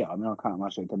 Yeah, I mean, I can't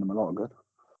imagine it did him a lot of good.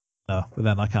 No, but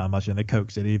then I can't imagine the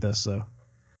coke did either, so.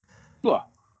 Well,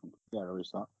 yeah, there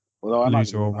is that. Although I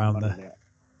imagine all round there.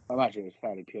 I imagine it was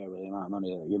fairly pure with the amount of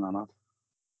money that you man had.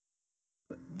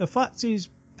 The fact his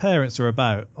parents are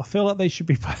about, I feel like they should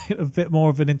be playing a bit more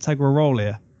of an integral role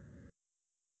here.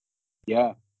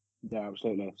 Yeah,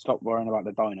 absolutely. Stop worrying about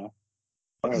the diner.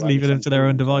 Just leaving them to their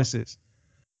own devices.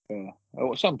 Yeah.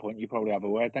 At some point, you probably have a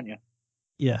word, don't you?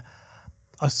 Yeah.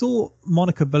 I saw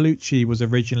Monica Bellucci was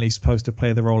originally supposed to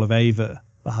play the role of Ava,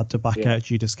 but had to back out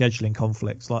due to scheduling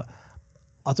conflicts. Like,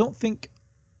 I don't think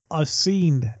I've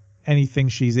seen anything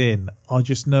she's in, I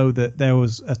just know that there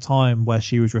was a time where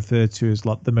she was referred to as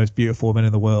like the most beautiful woman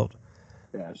in the world.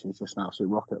 Yeah, she's just an absolute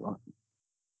rocket, like.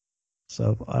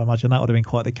 So I imagine that would have been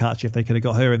quite the catch if they could have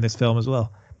got her in this film as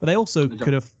well. But they also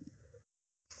could have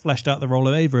fleshed out the role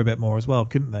of Ava a bit more as well,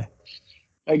 couldn't they?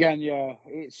 Again, yeah,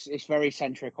 it's very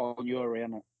centric on Yuri,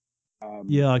 isn't it?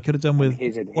 Yeah, I could have done with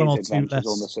his one or two adventures less.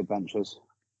 or misadventures.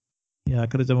 Yeah, I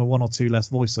could have done with one or two less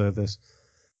voiceovers.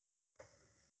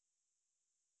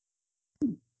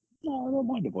 No, I don't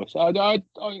mind the voice. I don't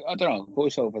know.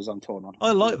 Voiceovers I'm torn on.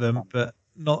 I like them, but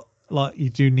not like you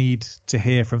do need to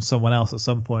hear from someone else at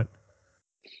some point.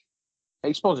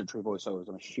 Expository voiceovers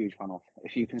I'm a huge fan of.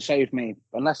 If you can save me,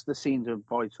 unless the scenes are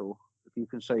vital, if you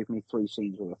can save me 3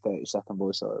 scenes with a 30-second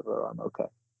voiceover, I'm okay.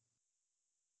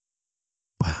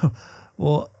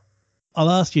 Well, I'll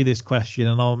ask you this question,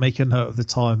 and I'll make a note of the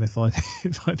time if I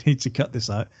if I need to cut this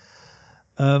out.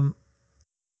 I know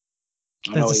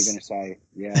what you're going to say.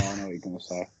 Yeah, I know what you're going to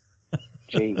say.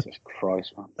 Jesus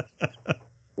Christ, man.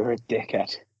 You're a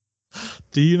dickhead.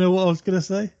 Do you know what I was going to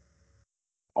say?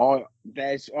 Sorry,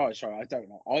 I don't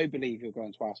know. I believe you're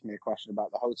going to ask me a question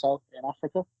about the hotel in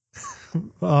Africa.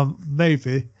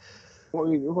 Maybe.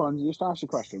 Go on, just ask your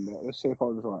question, but let's see if I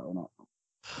was right or not.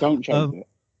 Don't change it.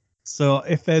 So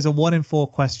if there's a 1 in 4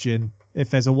 question, if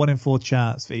there's a 1 in 4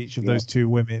 chance for each of those two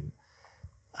women,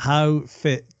 how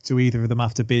fit do either of them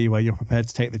have to be where you're prepared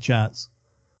to take the chance?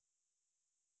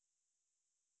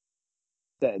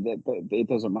 It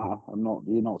doesn't matter.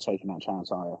 You're not taking that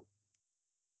chance, are you?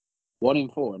 1 in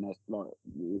 4, and that's like,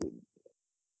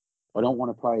 I don't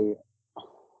want to play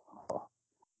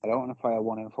a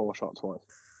 1 in 4 shot twice.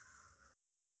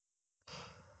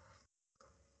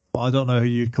 Well, I don't know who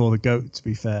you'd call the GOAT, to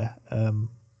be fair.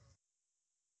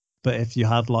 But if you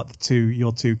had like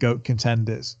your two GOAT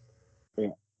contenders,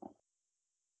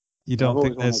 you don't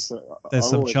think there's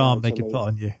some charm they could put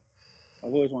on you?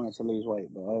 I've always wanted to lose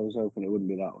weight, but I was hoping it wouldn't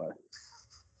be that way.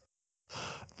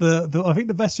 I think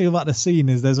the best thing about the scene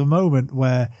is there's a moment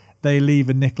where they leave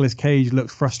and Nicolas Cage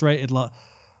looks frustrated, like,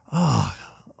 I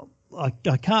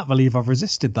can't believe I've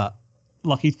resisted that.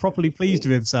 Like he's properly pleased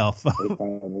with himself. The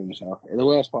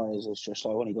worst part is it's just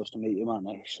like when he goes to meet your man,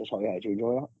 it's just like, yeah, do you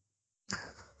enjoy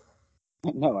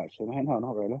that? No, actually, mate, no,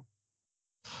 not really.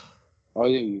 I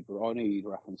knew you'd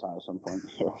reference that at some point.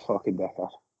 You're a fucking dickhead.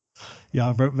 Yeah,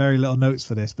 I wrote very little notes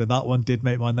for this, but that one did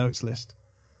make my notes list.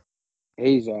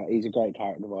 He's a great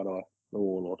character, by the way, the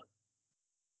Warlord.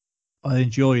 I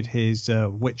enjoyed his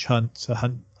witch hunt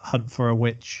for a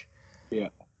witch. Yeah.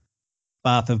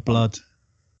 Bath of Blood.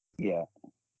 Yeah,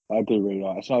 I do really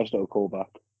like it. It's a nice little callback.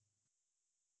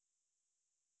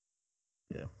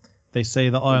 Yeah. They say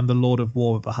that I am the Lord of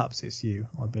War, but perhaps it's you.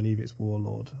 I believe it's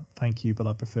Warlord. Thank you, but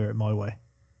I prefer it my way.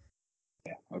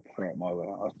 Yeah, I prefer it my way.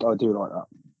 I do like that.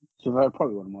 It's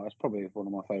probably one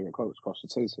of my favourite quotes across the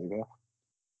two, yeah.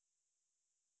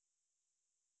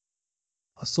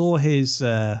 I saw his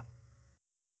I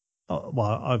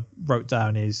wrote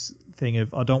down his thing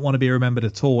of I don't want to be remembered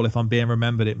at all. If I'm being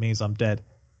remembered, it means I'm dead.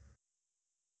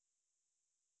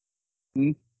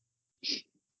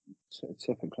 So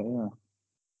typically,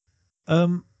 yeah.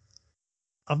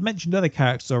 I've mentioned other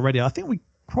characters already. I think we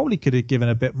probably could have given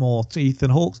a bit more to Ethan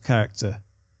Hawke's character.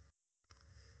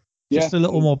 Just a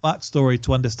little more backstory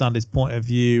to understand his point of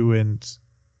view, and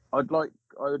I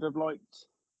would have liked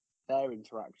their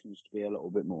interactions to be a little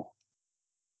bit more.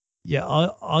 Yeah,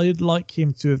 I'd like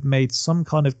him to have made some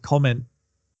kind of comment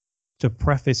to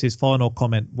preface his final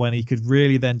comment when he could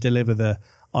really then deliver the,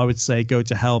 I would say, go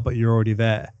to hell, but you're already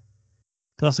there.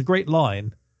 That's a great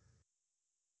line,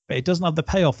 but it doesn't have the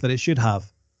payoff that it should have.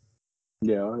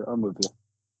 Yeah, I'm with you.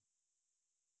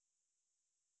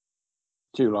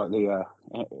 Too like the,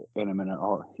 in a minute,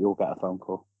 you'll get a phone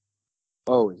call.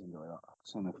 I always enjoy that.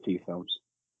 It's in a few films.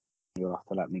 You'll have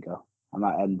to let me go. And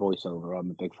that end voiceover,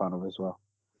 I'm a big fan of as well.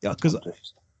 Yeah, because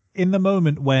in the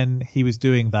moment when he was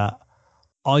doing that,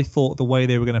 I thought the way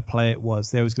they were going to play it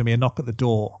was there was going to be a knock at the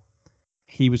door.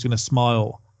 He was going to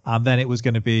smile, and then it was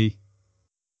going to be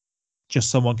just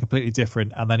someone completely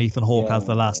different, and then Ethan Hawke has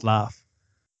the last laugh.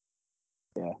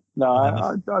 Yeah, no,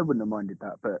 I wouldn't have minded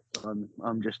that, but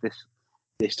I'm just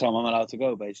this time I'm allowed to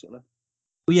go, basically.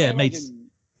 Well, yeah,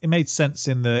 it made sense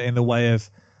in the way of,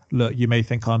 look, you may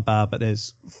think I'm bad, but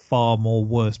there's far more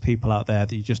worse people out there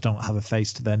that you just don't have a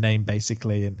face to their name,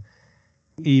 basically. And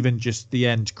even just the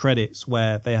end credits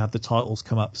where they have the titles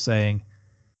come up saying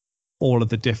all of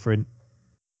the different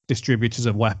distributors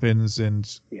of weapons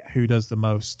and who does the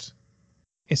most.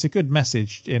 It's a good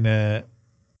message in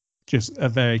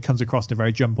comes across in a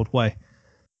very jumbled way.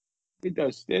 It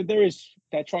does. There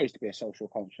tries to be a social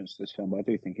conscience to this film, but I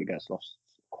do think it gets lost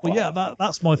Well, yeah,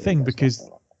 that's my thing, because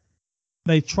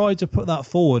they tried to put that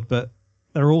forward, but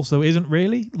there also isn't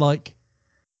really. Like,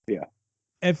 Yeah.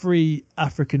 every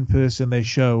African person they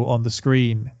show on the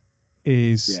screen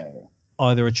is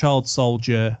either a child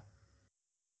soldier,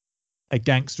 a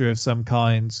gangster of some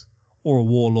kind, or a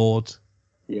warlord,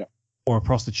 or a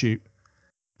prostitute.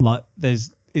 Like,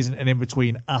 there's isn't an in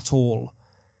between at all.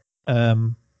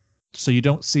 So you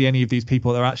don't see any of these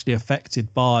people that are actually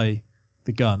affected by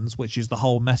the guns, which is the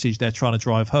whole message they're trying to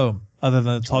drive home, other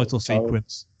than the title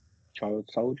sequence. Child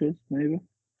soldiers, maybe?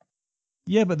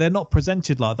 Yeah, but they're not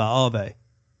presented like that, are they?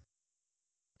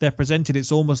 They're presented,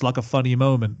 it's almost like a funny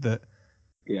moment that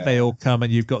they all come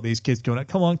and you've got these kids going,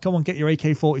 come on, get your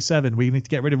AK-47. We need to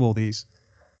get rid of all these.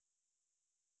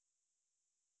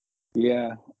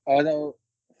 Yeah. Although,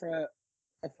 for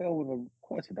a film with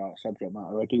quite a dark subject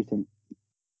matter, I do think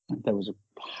there was a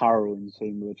harrowing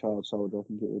scene with a child soldier. I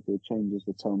think it changes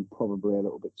the tone probably a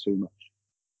little bit too much.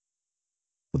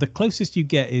 Well, the closest you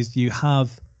get is you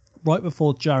have, right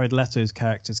before Jared Leto's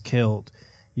character's killed,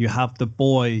 you have the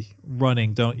boy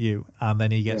running, don't you? And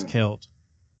then he gets killed.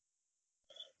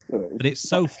 But it's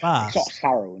so fast. It's not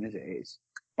harrowing, is it? It's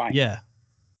bang. Yeah.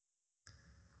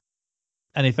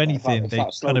 And if anything, it's they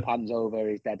like slow kind of pans over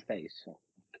his dead face. So.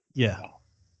 Yeah.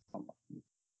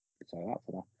 Say that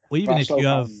for that. Well, even if you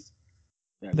have,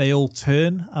 they all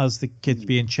turn as the kid's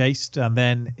being chased, and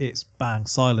then it's bang,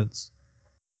 silence.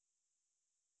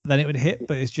 Then it would hit,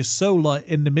 but it's just so like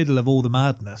in the middle of all the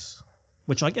madness,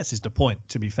 which I guess is the point,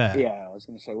 to be fair. Yeah, I was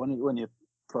going to say, when you're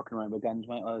fucking around with guns,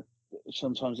 mate,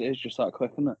 sometimes it is just that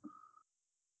quick, isn't it?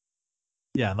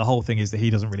 Yeah, and the whole thing is that he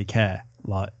doesn't really care.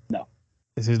 Like, no,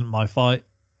 this isn't my fight.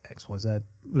 X, Y, Z.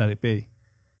 Let it be.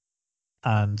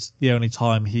 And the only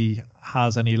time he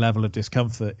has any level of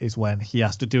discomfort is when he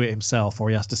has to do it himself, or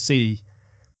he has to see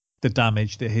the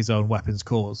damage that his own weapons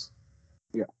cause.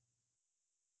 Yeah.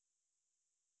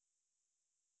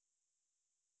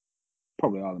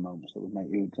 Probably are the moments that would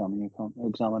make you examine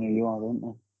who you are, don't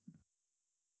they?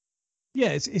 Yeah,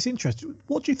 it's interesting.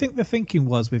 What do you think the thinking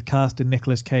was with casting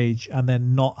Nicolas Cage and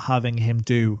then not having him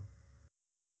do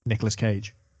Nicolas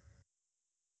Cage?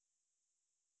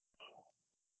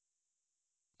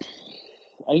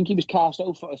 I think he was cast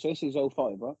 05, so this is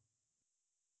 05, right?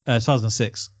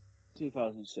 2006.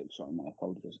 2006, sorry, my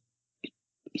apologies.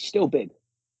 He's still big.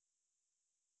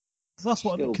 So that's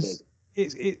what still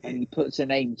big. And he puts a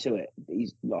name to it.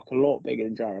 He's like a lot bigger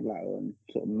than Jared Leto and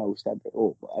sort of most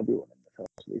everyone in the film,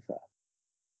 to be fair.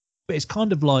 But it's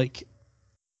kind of like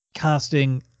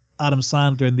casting Adam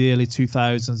Sandler in the early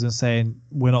 2000s and saying,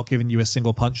 we're not giving you a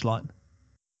single punchline.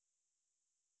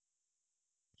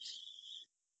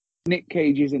 Nick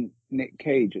Cage isn't Nick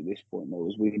Cage at this point, though,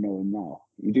 as we know him now.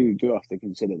 You do have to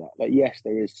consider that. Like, yes,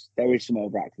 there is some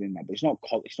overacting in there, but it's not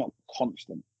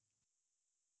constant.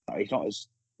 Like, he's not as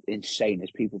insane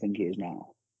as people think he is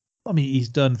now. I mean, he's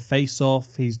done Face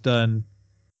Off. He's done,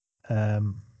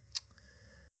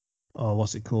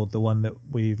 what's it called? The one that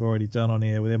we've already done on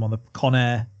here with him on the Con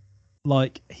Air.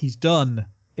 Like, he's done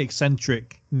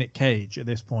eccentric Nick Cage at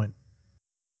this point.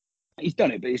 He's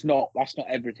done it, but that's not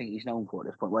everything he's known for at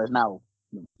this point. Whereas now,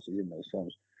 he's in those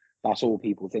films, that's all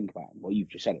people think about him. Well, you've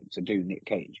just said it, to do Nick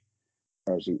Cage.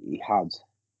 Whereas he had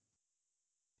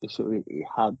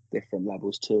different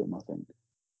levels to him, I think.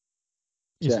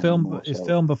 His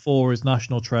film before is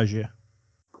National Treasure.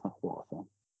 What a film.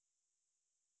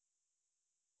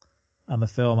 And the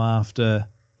film after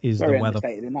is Very The Weather.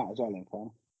 In that as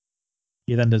well,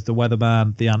 He then does The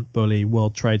Weatherman, The Ant Bully,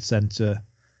 World Trade Center,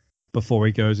 before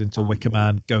he goes into Wicker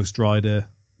Man, Ghost Rider,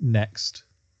 next.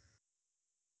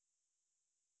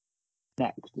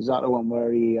 Next. Is that the one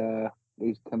where he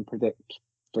can predict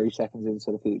 3 seconds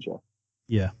into the future?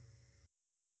 Yeah.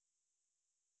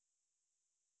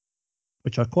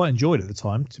 Which I quite enjoyed at the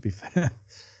time, to be fair. I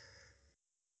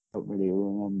don't really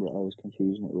remember it. I was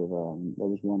confusing it with there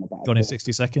was one about Gone in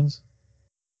 60 Seconds?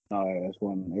 No, there's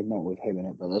one, not with him in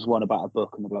it, but there's one about a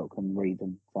book and the bloke can read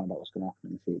and find out what's going to happen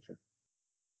in the future.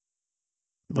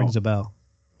 Rings a bell.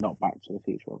 Not Back to the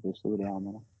Future, obviously, with the arm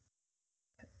on it.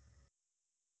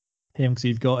 Him, because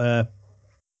you've got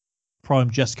prime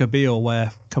Jessica Biel,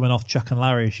 where coming off Chuck and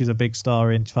Larry, she's a big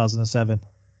star in 2007.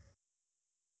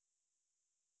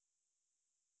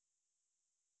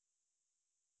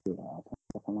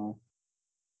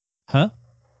 Huh?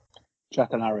 Chuck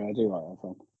and Larry, I do like that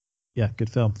film. Yeah, good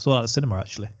film. Saw that at the cinema,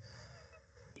 actually.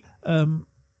 Did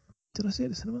I see it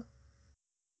at the cinema? I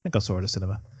think I saw it at the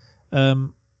cinema.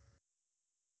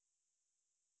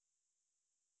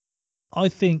 I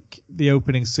think the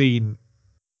opening scene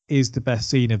is the best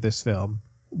scene of this film.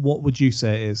 What would you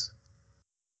say it is?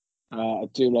 I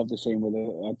do love the scene with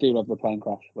I do love the plane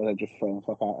crash where they're just throwing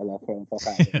fuck out, and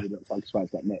it looks like he's about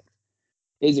to get nicked.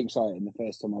 It is exciting the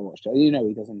first time I watched it. You know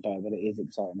he doesn't die, but it is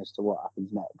exciting as to what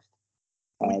happens next.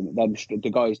 Then the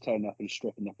guys turning up and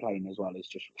stripping the plane as well is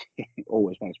just it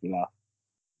always makes me laugh.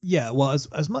 Yeah, well,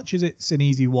 as much as it's an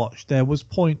easy watch, there was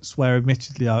points where,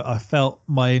 admittedly, I felt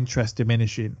my interest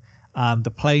diminishing, and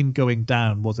the plane going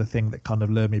down was a thing that kind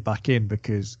of lured me back in,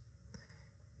 because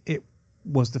it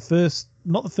was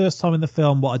not the first time in the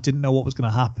film where I didn't know what was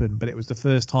going to happen, but it was the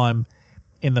first time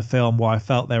in the film where I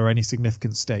felt there were any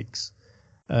significant stakes.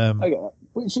 I get that,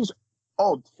 which is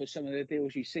odd for some of the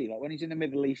deals you see, like when he's in the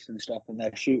Middle East and stuff, and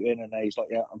they're shooting, and he's like,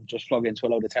 "Yeah, I'm just flogging into a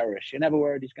load of terrorists." You're never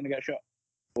worried he's going to get shot,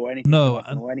 or anything,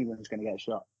 or anyone's going to get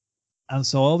shot. And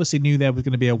so I obviously knew there was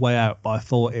going to be a way out, but I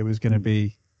thought it was going to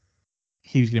be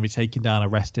he was going to be taken down,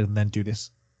 arrested, and then do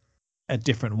this a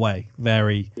different way.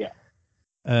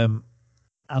 And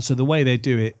so the way they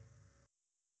do it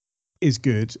is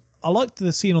good. I liked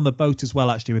the scene on the boat as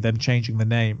well, actually, with them changing the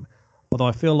name. Although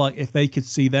I feel like if they could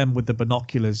see them with the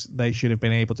binoculars, they should have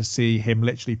been able to see him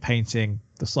literally painting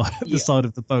the side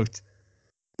of the boat. It's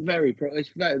very,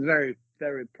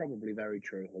 very probably very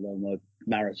true. Although my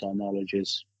maritime knowledge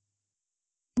is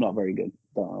not very good.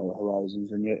 Don't know the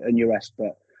horizons and your rest,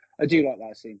 but I do like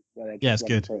that scene where they just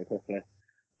run through it quickly.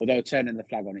 Although turning the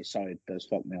flag on its side does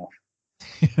fuck me off.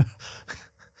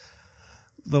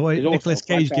 The way Nicolas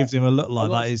Cage gives him a look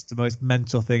like that is the most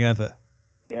mental thing ever.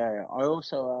 Yeah. I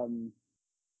also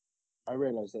I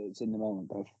realise that it's in the moment,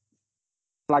 but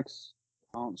flags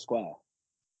aren't square.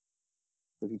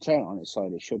 If you turn it on its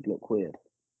side, it should look weird.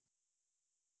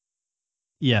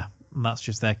 Yeah, and that's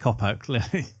just their cop out,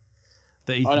 clearly,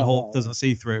 that Ethan Hawke doesn't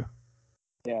see through.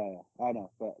 Yeah, I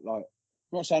know, but like,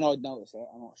 I'm not saying I'd notice it.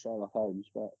 I'm not Sherlock Holmes,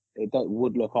 but it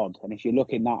would look odd. And if you're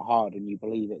looking that hard and you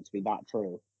believe it to be that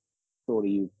true, surely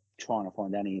you're trying to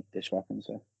find any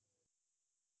discrepancy.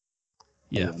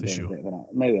 Yeah, for sure.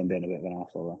 Maybe I'm being a bit of an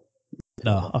asshole.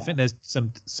 No, I think there's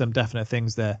some definite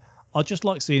things there. I just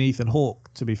like seeing Ethan Hawke,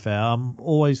 to be fair. I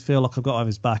always feel like I've got to have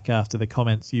his back after the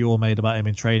comments you all made about him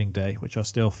in Training Day, which I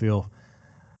still feel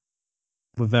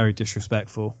were very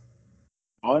disrespectful.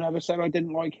 I never said I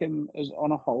didn't like him as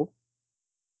on a whole,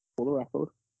 for the record.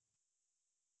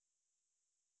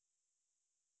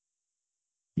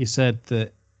 You said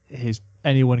that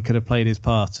anyone could have played his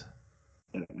part.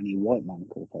 Any white man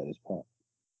could have played his part.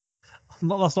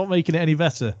 That's not making it any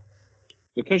better.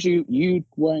 Because you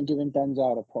weren't giving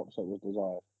Denzel the props that was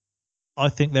desired. I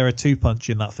think there are two punch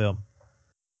in that film.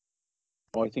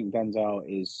 I think Denzel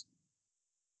is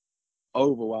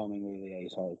overwhelmingly the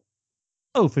A-side.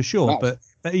 Oh, for sure, but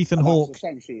Ethan Hawke...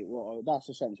 That's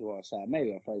essentially what I said.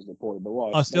 Maybe I phrased it poorly,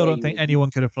 but I still don't think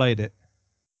anyone could have played it.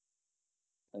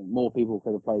 More people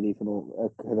could have played Ethan Hawke,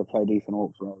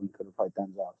 rather than could have played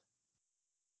Denzel.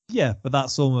 Yeah, but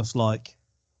that's almost like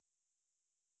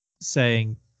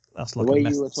saying that's like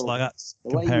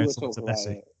comparing something to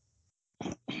Messi.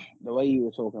 The way you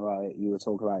were talking about it,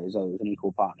 as though it was an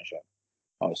equal partnership.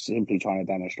 I was simply trying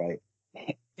to demonstrate.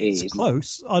 It's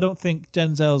close. I don't think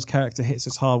Denzel's character hits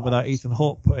as hard without Ethan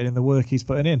Hawke putting in the work he's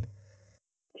putting in.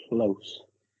 Close,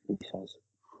 he says.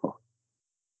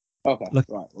 Okay,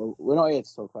 right. Well, we're not here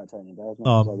to talk about Training Day.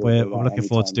 I'm looking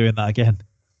forward to doing that again.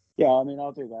 Yeah, I mean,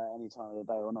 I'll do that any time of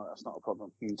the day or not. That's not a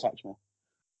problem. You can text me.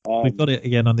 We've got it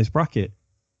again on this bracket.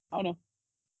 I know.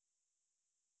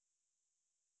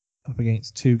 Up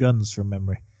against Two Guns from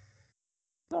memory.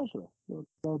 Actually,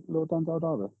 Lord Denzel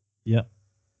Darby. Yeah.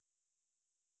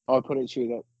 I put it to you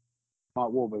that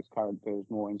Mark Wahlberg's character is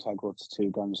more integral to Two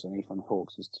Guns than Ethan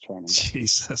Hawke's is to Training Day.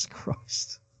 Jesus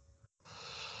Christ.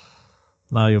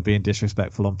 Now you're being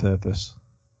disrespectful on purpose.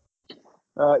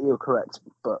 You're correct,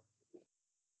 but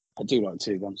I do like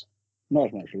Two Guns. Not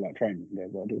as much as like Training Day,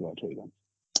 but I do like Two Guns.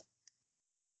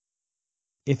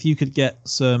 If you could get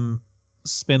some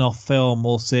spin-off film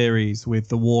or series with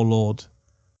the Warlord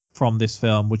from this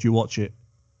film, would you watch it?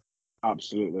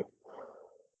 Absolutely.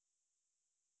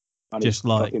 And just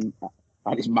like... And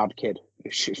this mad kid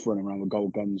who's just running around with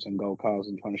gold guns and gold cars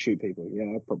and trying to shoot people.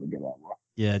 Yeah, I'd probably get that one.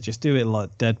 Yeah, just do it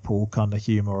like Deadpool kind of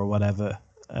humor or whatever.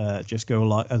 Just go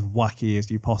like as wacky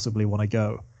as you possibly want to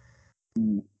go.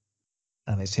 Mm.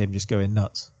 And it's him just going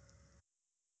nuts.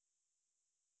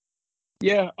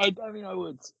 Yeah, I mean, I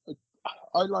would.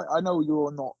 I know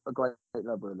you're not a great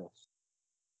lover of this.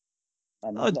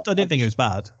 I didn't think it was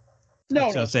bad. No,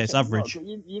 I'd say it's average.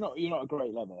 You're not a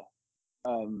great lover.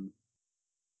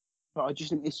 But I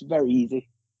just think it's very easy,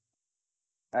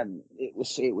 and it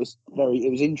was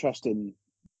interesting.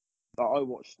 I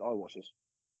watched this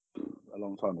a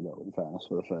long time ago, in fairness,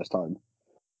 for the first time.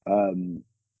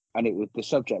 and the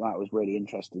subject matter was really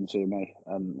interesting to me,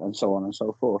 and so on and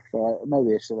so forth. So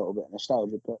maybe it's a little bit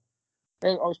nostalgic, but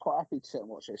I was quite happy to sit and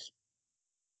watch this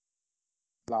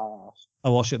last. I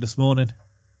watched it this morning.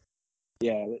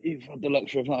 Yeah, you've had the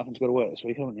luxury of not having to go to work this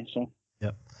week, haven't you? So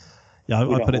Yep. Yeah,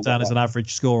 I put it down as an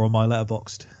average score on my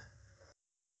Letterboxd.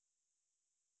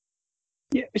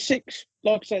 Yeah, 6.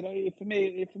 Like I said, for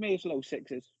me, it's low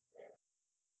 6s.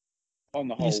 On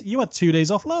the whole, You had 2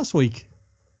 days off last week.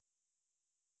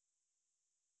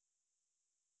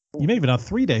 You may even have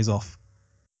 3 days off.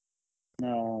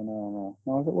 No. I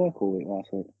was at work all week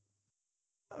last week.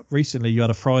 Recently, you had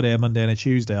a Friday, a Monday, and a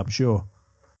Tuesday, I'm sure.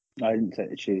 I didn't take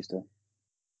the Tuesday.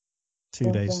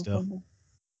 2 days still.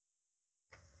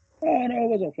 Oh, no, I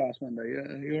was off last Monday.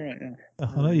 Yeah, you're right, yeah.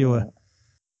 I know you were.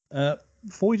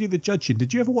 Before we do the judging,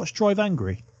 did you ever watch Drive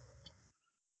Angry?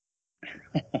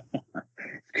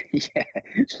 Yeah,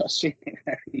 so I've seen it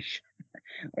where he's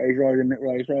riding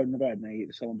the bed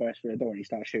and someone bursts through the door and he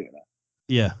starts shooting it.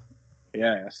 Yeah.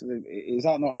 Yeah, so is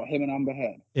that not him and Amber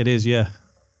Heard? It is, yeah.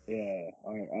 Yeah,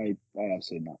 I have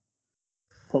seen that.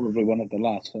 Probably one of the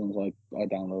last films I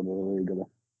downloaded illegally.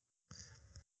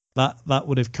 That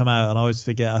would have come out, and I always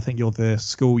forget. I think you're the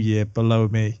school year below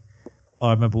me.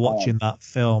 I remember watching that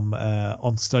film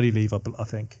on study leave, I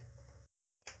think.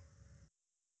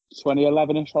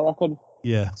 2011-ish, I reckon.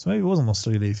 Yeah, so maybe it wasn't on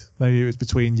study leave. Maybe it was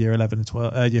between year 11 and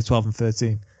 12, year 12 and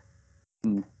 13.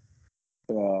 I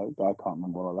can't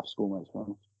remember what I left school mates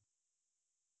from.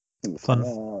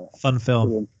 Fun film.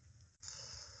 Brilliant.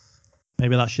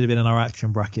 Maybe that should have been in our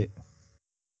action bracket.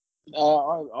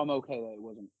 I'm okay that it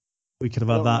wasn't. We could have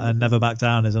had that and Never Back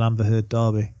Down as an Amber Heard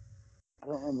derby. I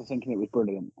don't remember thinking it was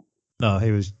brilliant. No,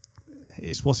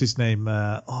 it's what's his name?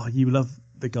 You love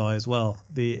the guy as well.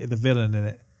 The villain in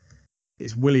it.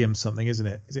 It's William something, isn't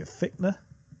it? Is it Fichtner?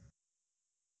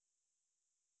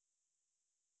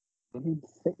 William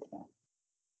Fichtner?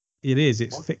 It is.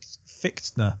 It's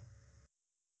Fichtner.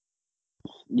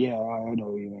 Yeah, I know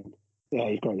what you mean. Yeah,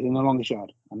 he's great. He's in The Longest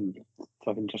Yard. And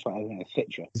fucking just like a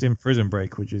Fitcher. He's in Prison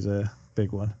Break, which is a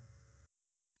big one.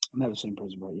 I've never seen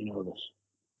Prison Break. You know this.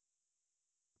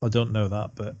 I don't know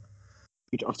that, but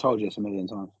I've told you this a million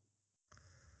times.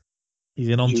 He's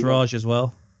in Entourage as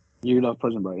well. You love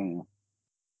Prison Break, don't you?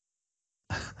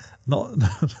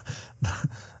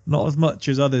 Not as much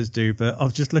as others do, but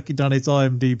I'm just looking down his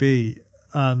IMDb,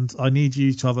 and I need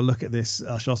you to have a look at this.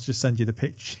 I'll just send you the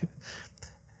picture.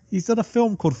 He's done a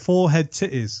film called Forehead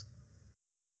Titties.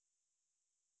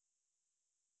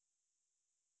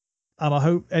 And I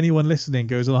hope anyone listening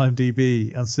goes on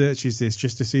IMDb and searches this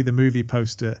just to see the movie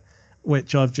poster,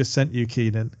 which I've just sent you,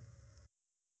 Keenan.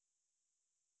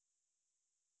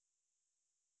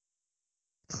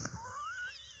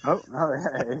 Oh,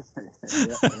 yeah.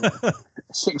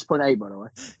 6.8, by the way.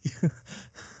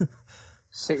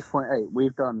 6.8.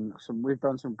 We've done some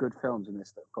good films in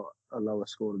this that got a lower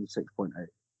score than 6.8.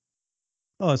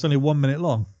 Oh, it's only 1 minute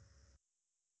long.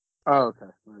 Oh, okay.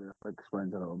 Maybe that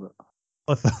explains a little bit.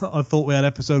 I thought we had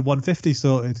episode 150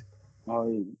 sorted.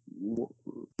 I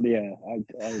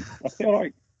feel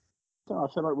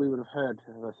like we would have heard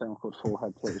of a film called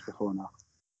Forehead Titties before now.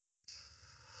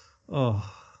 Oh,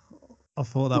 I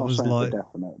thought that was like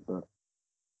definite, but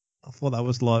I thought that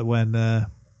was like when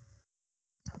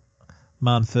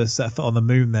man first set foot on the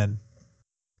moon then,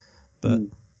 but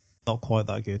not quite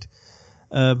that good.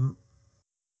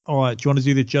 All right, do you want to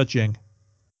do the judging?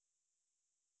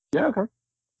 Yeah, okay.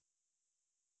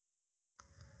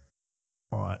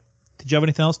 All right. Did you have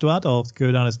anything else to add, or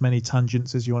go down as many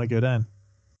tangents as you want to go down?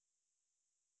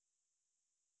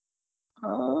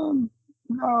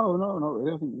 No, not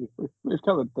really. I think we've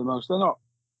covered the most. They're not.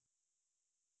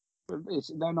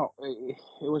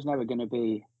 It was never going to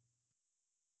be.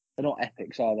 They're not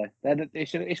epics, are they?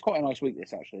 It's quite a nice week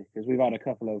this actually, because we've had a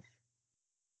couple of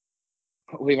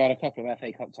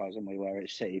FA Cup ties, haven't we? Where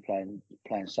it's City playing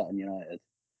Sutton United.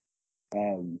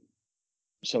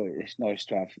 So it's nice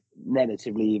to have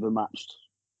relatively even matched.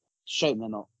 Shame they're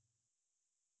not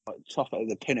like top at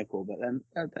the pinnacle, but then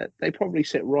they probably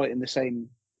sit right in the same.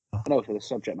 I know for the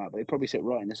subject matter, but they probably sit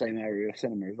right in the same area of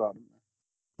cinema as well, don't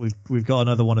they? We've got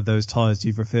another one of those ties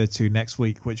you've referred to next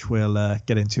week, which we'll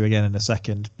get into again in a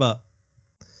second. But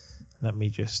let me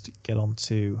just get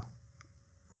onto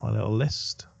my little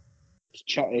list.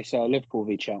 It's Liverpool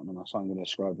v Cheltenham. That's how I'm going to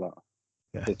describe that.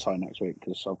 Yeah. The tie next week,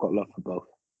 because I've got love for both.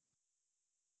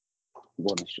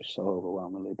 One is just so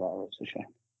overwhelmingly better. It's a shame.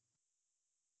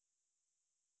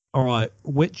 All right.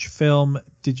 Which film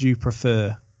did you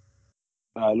prefer?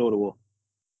 Lord of War.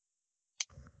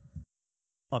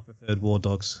 I preferred War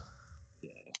Dogs.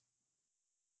 Yeah.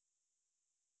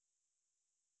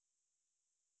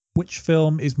 Which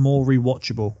film is more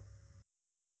rewatchable?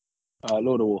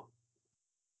 Lord of War.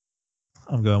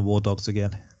 I'm going War Dogs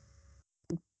again.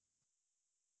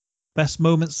 Best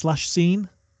moment / scene?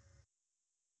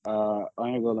 I'm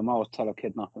gonna go the Miles Teller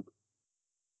kidnapping.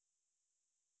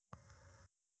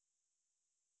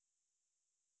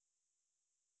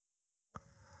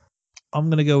 I'm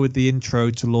going to go with the intro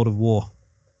to Lord of War.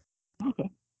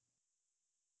 Okay.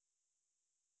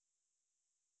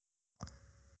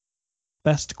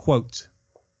 Best quote?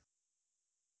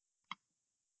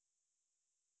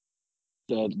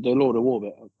 The Lord of War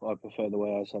bit. I prefer the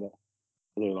way I said it.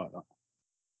 I do like that.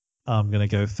 I'm going to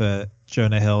go for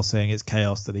Jonah Hill saying it's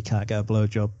chaos that he can't get a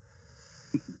blowjob.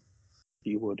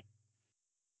 You would.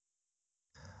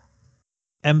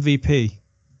 MVP?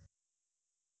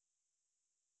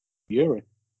 Yuri.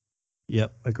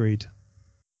 Yep, agreed.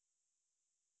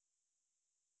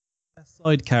 Best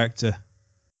side character?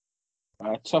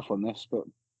 Tough on this, but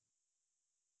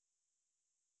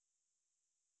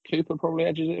Cooper probably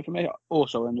edges it for me.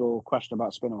 Also, in your question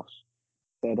about spin-offs,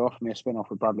 they'd offer me a spin-off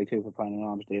with Bradley Cooper playing an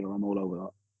arms dealer. I'm all over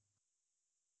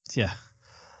that. Yeah.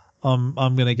 I'm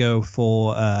going to go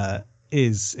for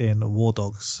Iz in War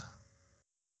Dogs.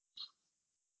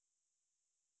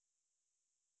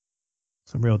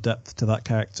 Some real depth to that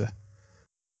character.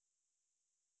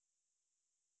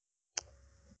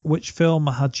 Which film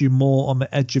had you more on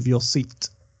the edge of your seat?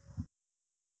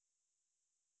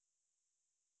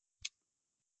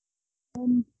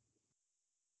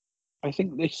 I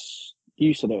think this,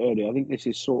 you said it earlier, I think this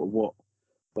is sort of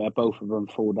where both of them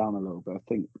fall down a little bit. I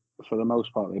think for the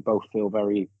most part, they both feel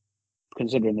very,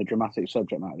 considering the dramatic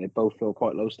subject matter, they both feel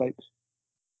quite low stakes.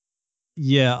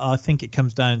 Yeah, I think it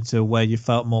comes down to where you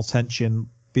felt more tension,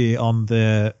 be it on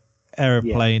the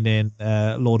aeroplane in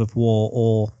Lord of War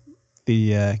or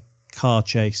the car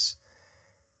chase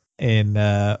in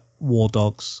War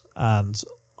Dogs, and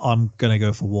I'm going to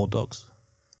go for War Dogs.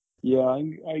 Yeah,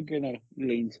 I'm going to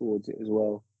lean towards it as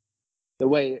well. The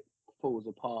way it falls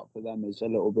apart for them is a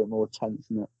little bit more tense,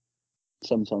 and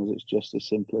sometimes it's just as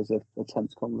simple as a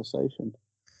tense conversation.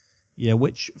 Yeah,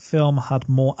 which film had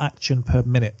more action per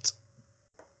minute?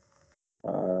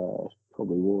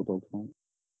 Probably War Dogs, mate.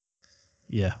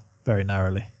 Yeah, very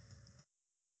narrowly.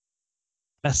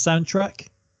 Best soundtrack?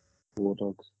 War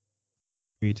Dogs.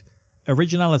 Agreed.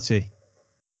 Originality?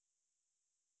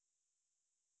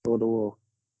 Lord of War.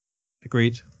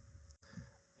 Agreed.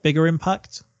 Bigger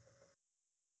impact?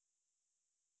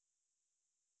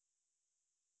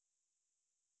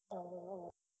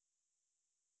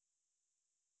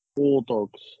 War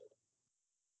Dogs.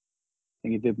 I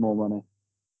think it did more money.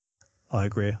 I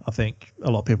agree. I think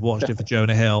a lot of people watched it for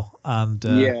Jonah Hill, and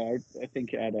yeah, I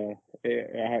think it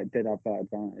did have that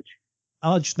advantage.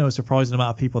 I just know a surprising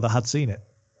amount of people that had seen it.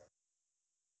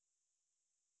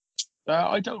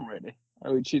 I don't really,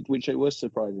 which it was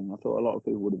surprising. I thought a lot of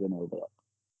people would have been over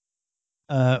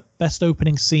that. Best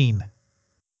opening scene?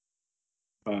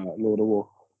 Lord of War.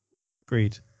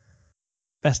 Agreed.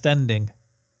 Best ending?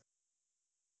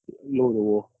 Lord of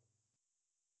War.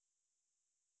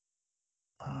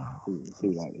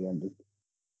 Do like the ending.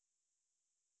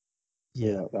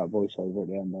 Yeah, that voiceover at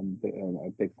the end. I'm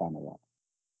a big fan of that.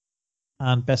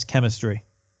 And best chemistry?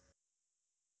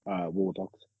 War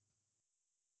Dogs.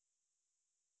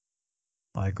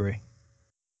 I agree.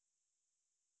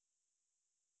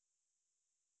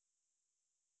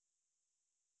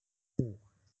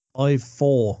 I've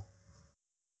 4.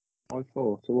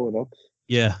 5-4 to War Dogs.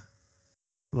 Yeah.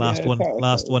 Last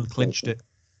one clinched it.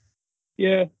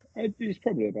 Yeah, it's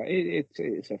probably about it.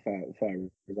 It's a fair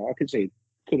result. I could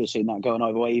have seen that going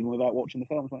either way, even without watching the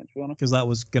films, mate, to be honest. Because that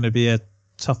was going to be a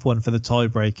tough one for the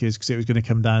tiebreakers, because it was going to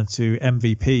come down to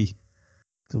MVP.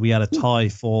 Because we had a tie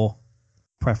for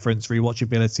preference,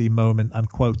 rewatchability, moment, and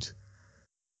quote.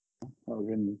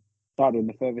 Started in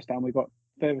the furthest down we got.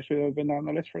 Furthest we've ever been down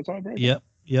the list for a tiebreaker.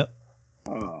 Yep.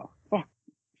 Oh, fuck.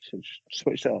 Should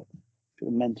switch that up. Should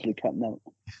have mentally kept note.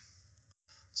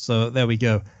 So there we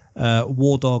go.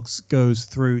 War Dogs goes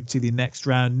through to the next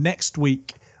round. Next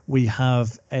week, we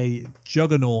have a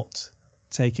juggernaut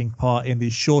taking part in the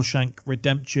Shawshank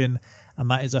Redemption, and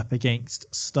that is up against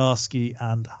Starsky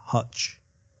and Hutch.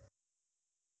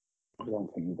 I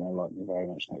don't think you're going to like me very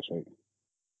much next week.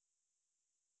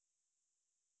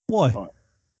 Why? Right.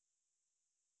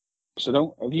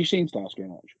 So have you seen Starsky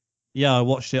and Hutch? Yeah, I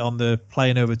watched it on the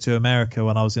plane over to America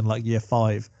when I was in like year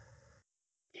 5.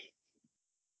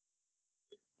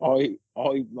 I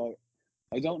don't know.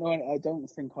 I don't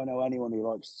think I know anyone who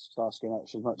likes Starsky and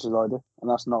Hutch as much as I do, and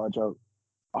that's not a joke.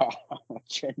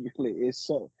 Genuinely, it's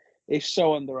It's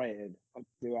so underrated. I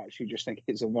do actually just think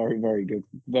it's a very, very good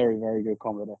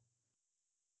comedy.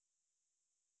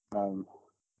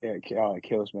 It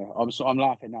kills me. I'm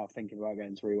laughing now thinking about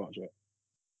getting to rewatch it.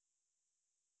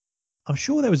 I'm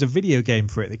sure there was a video game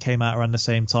for it that came out around the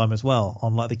same time as well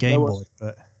on like the Game Boy.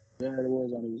 But yeah, there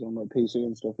was, and it was on like PC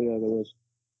and stuff. Yeah, there was.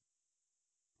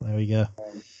 There we go.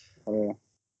 Yeah.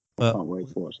 I can't wait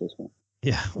to watch this one.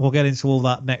 Yeah, we'll get into all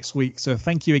that next week. So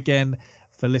thank you again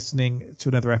for listening to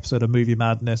another episode of Movie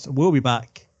Madness. We'll be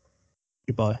back.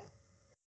 Goodbye.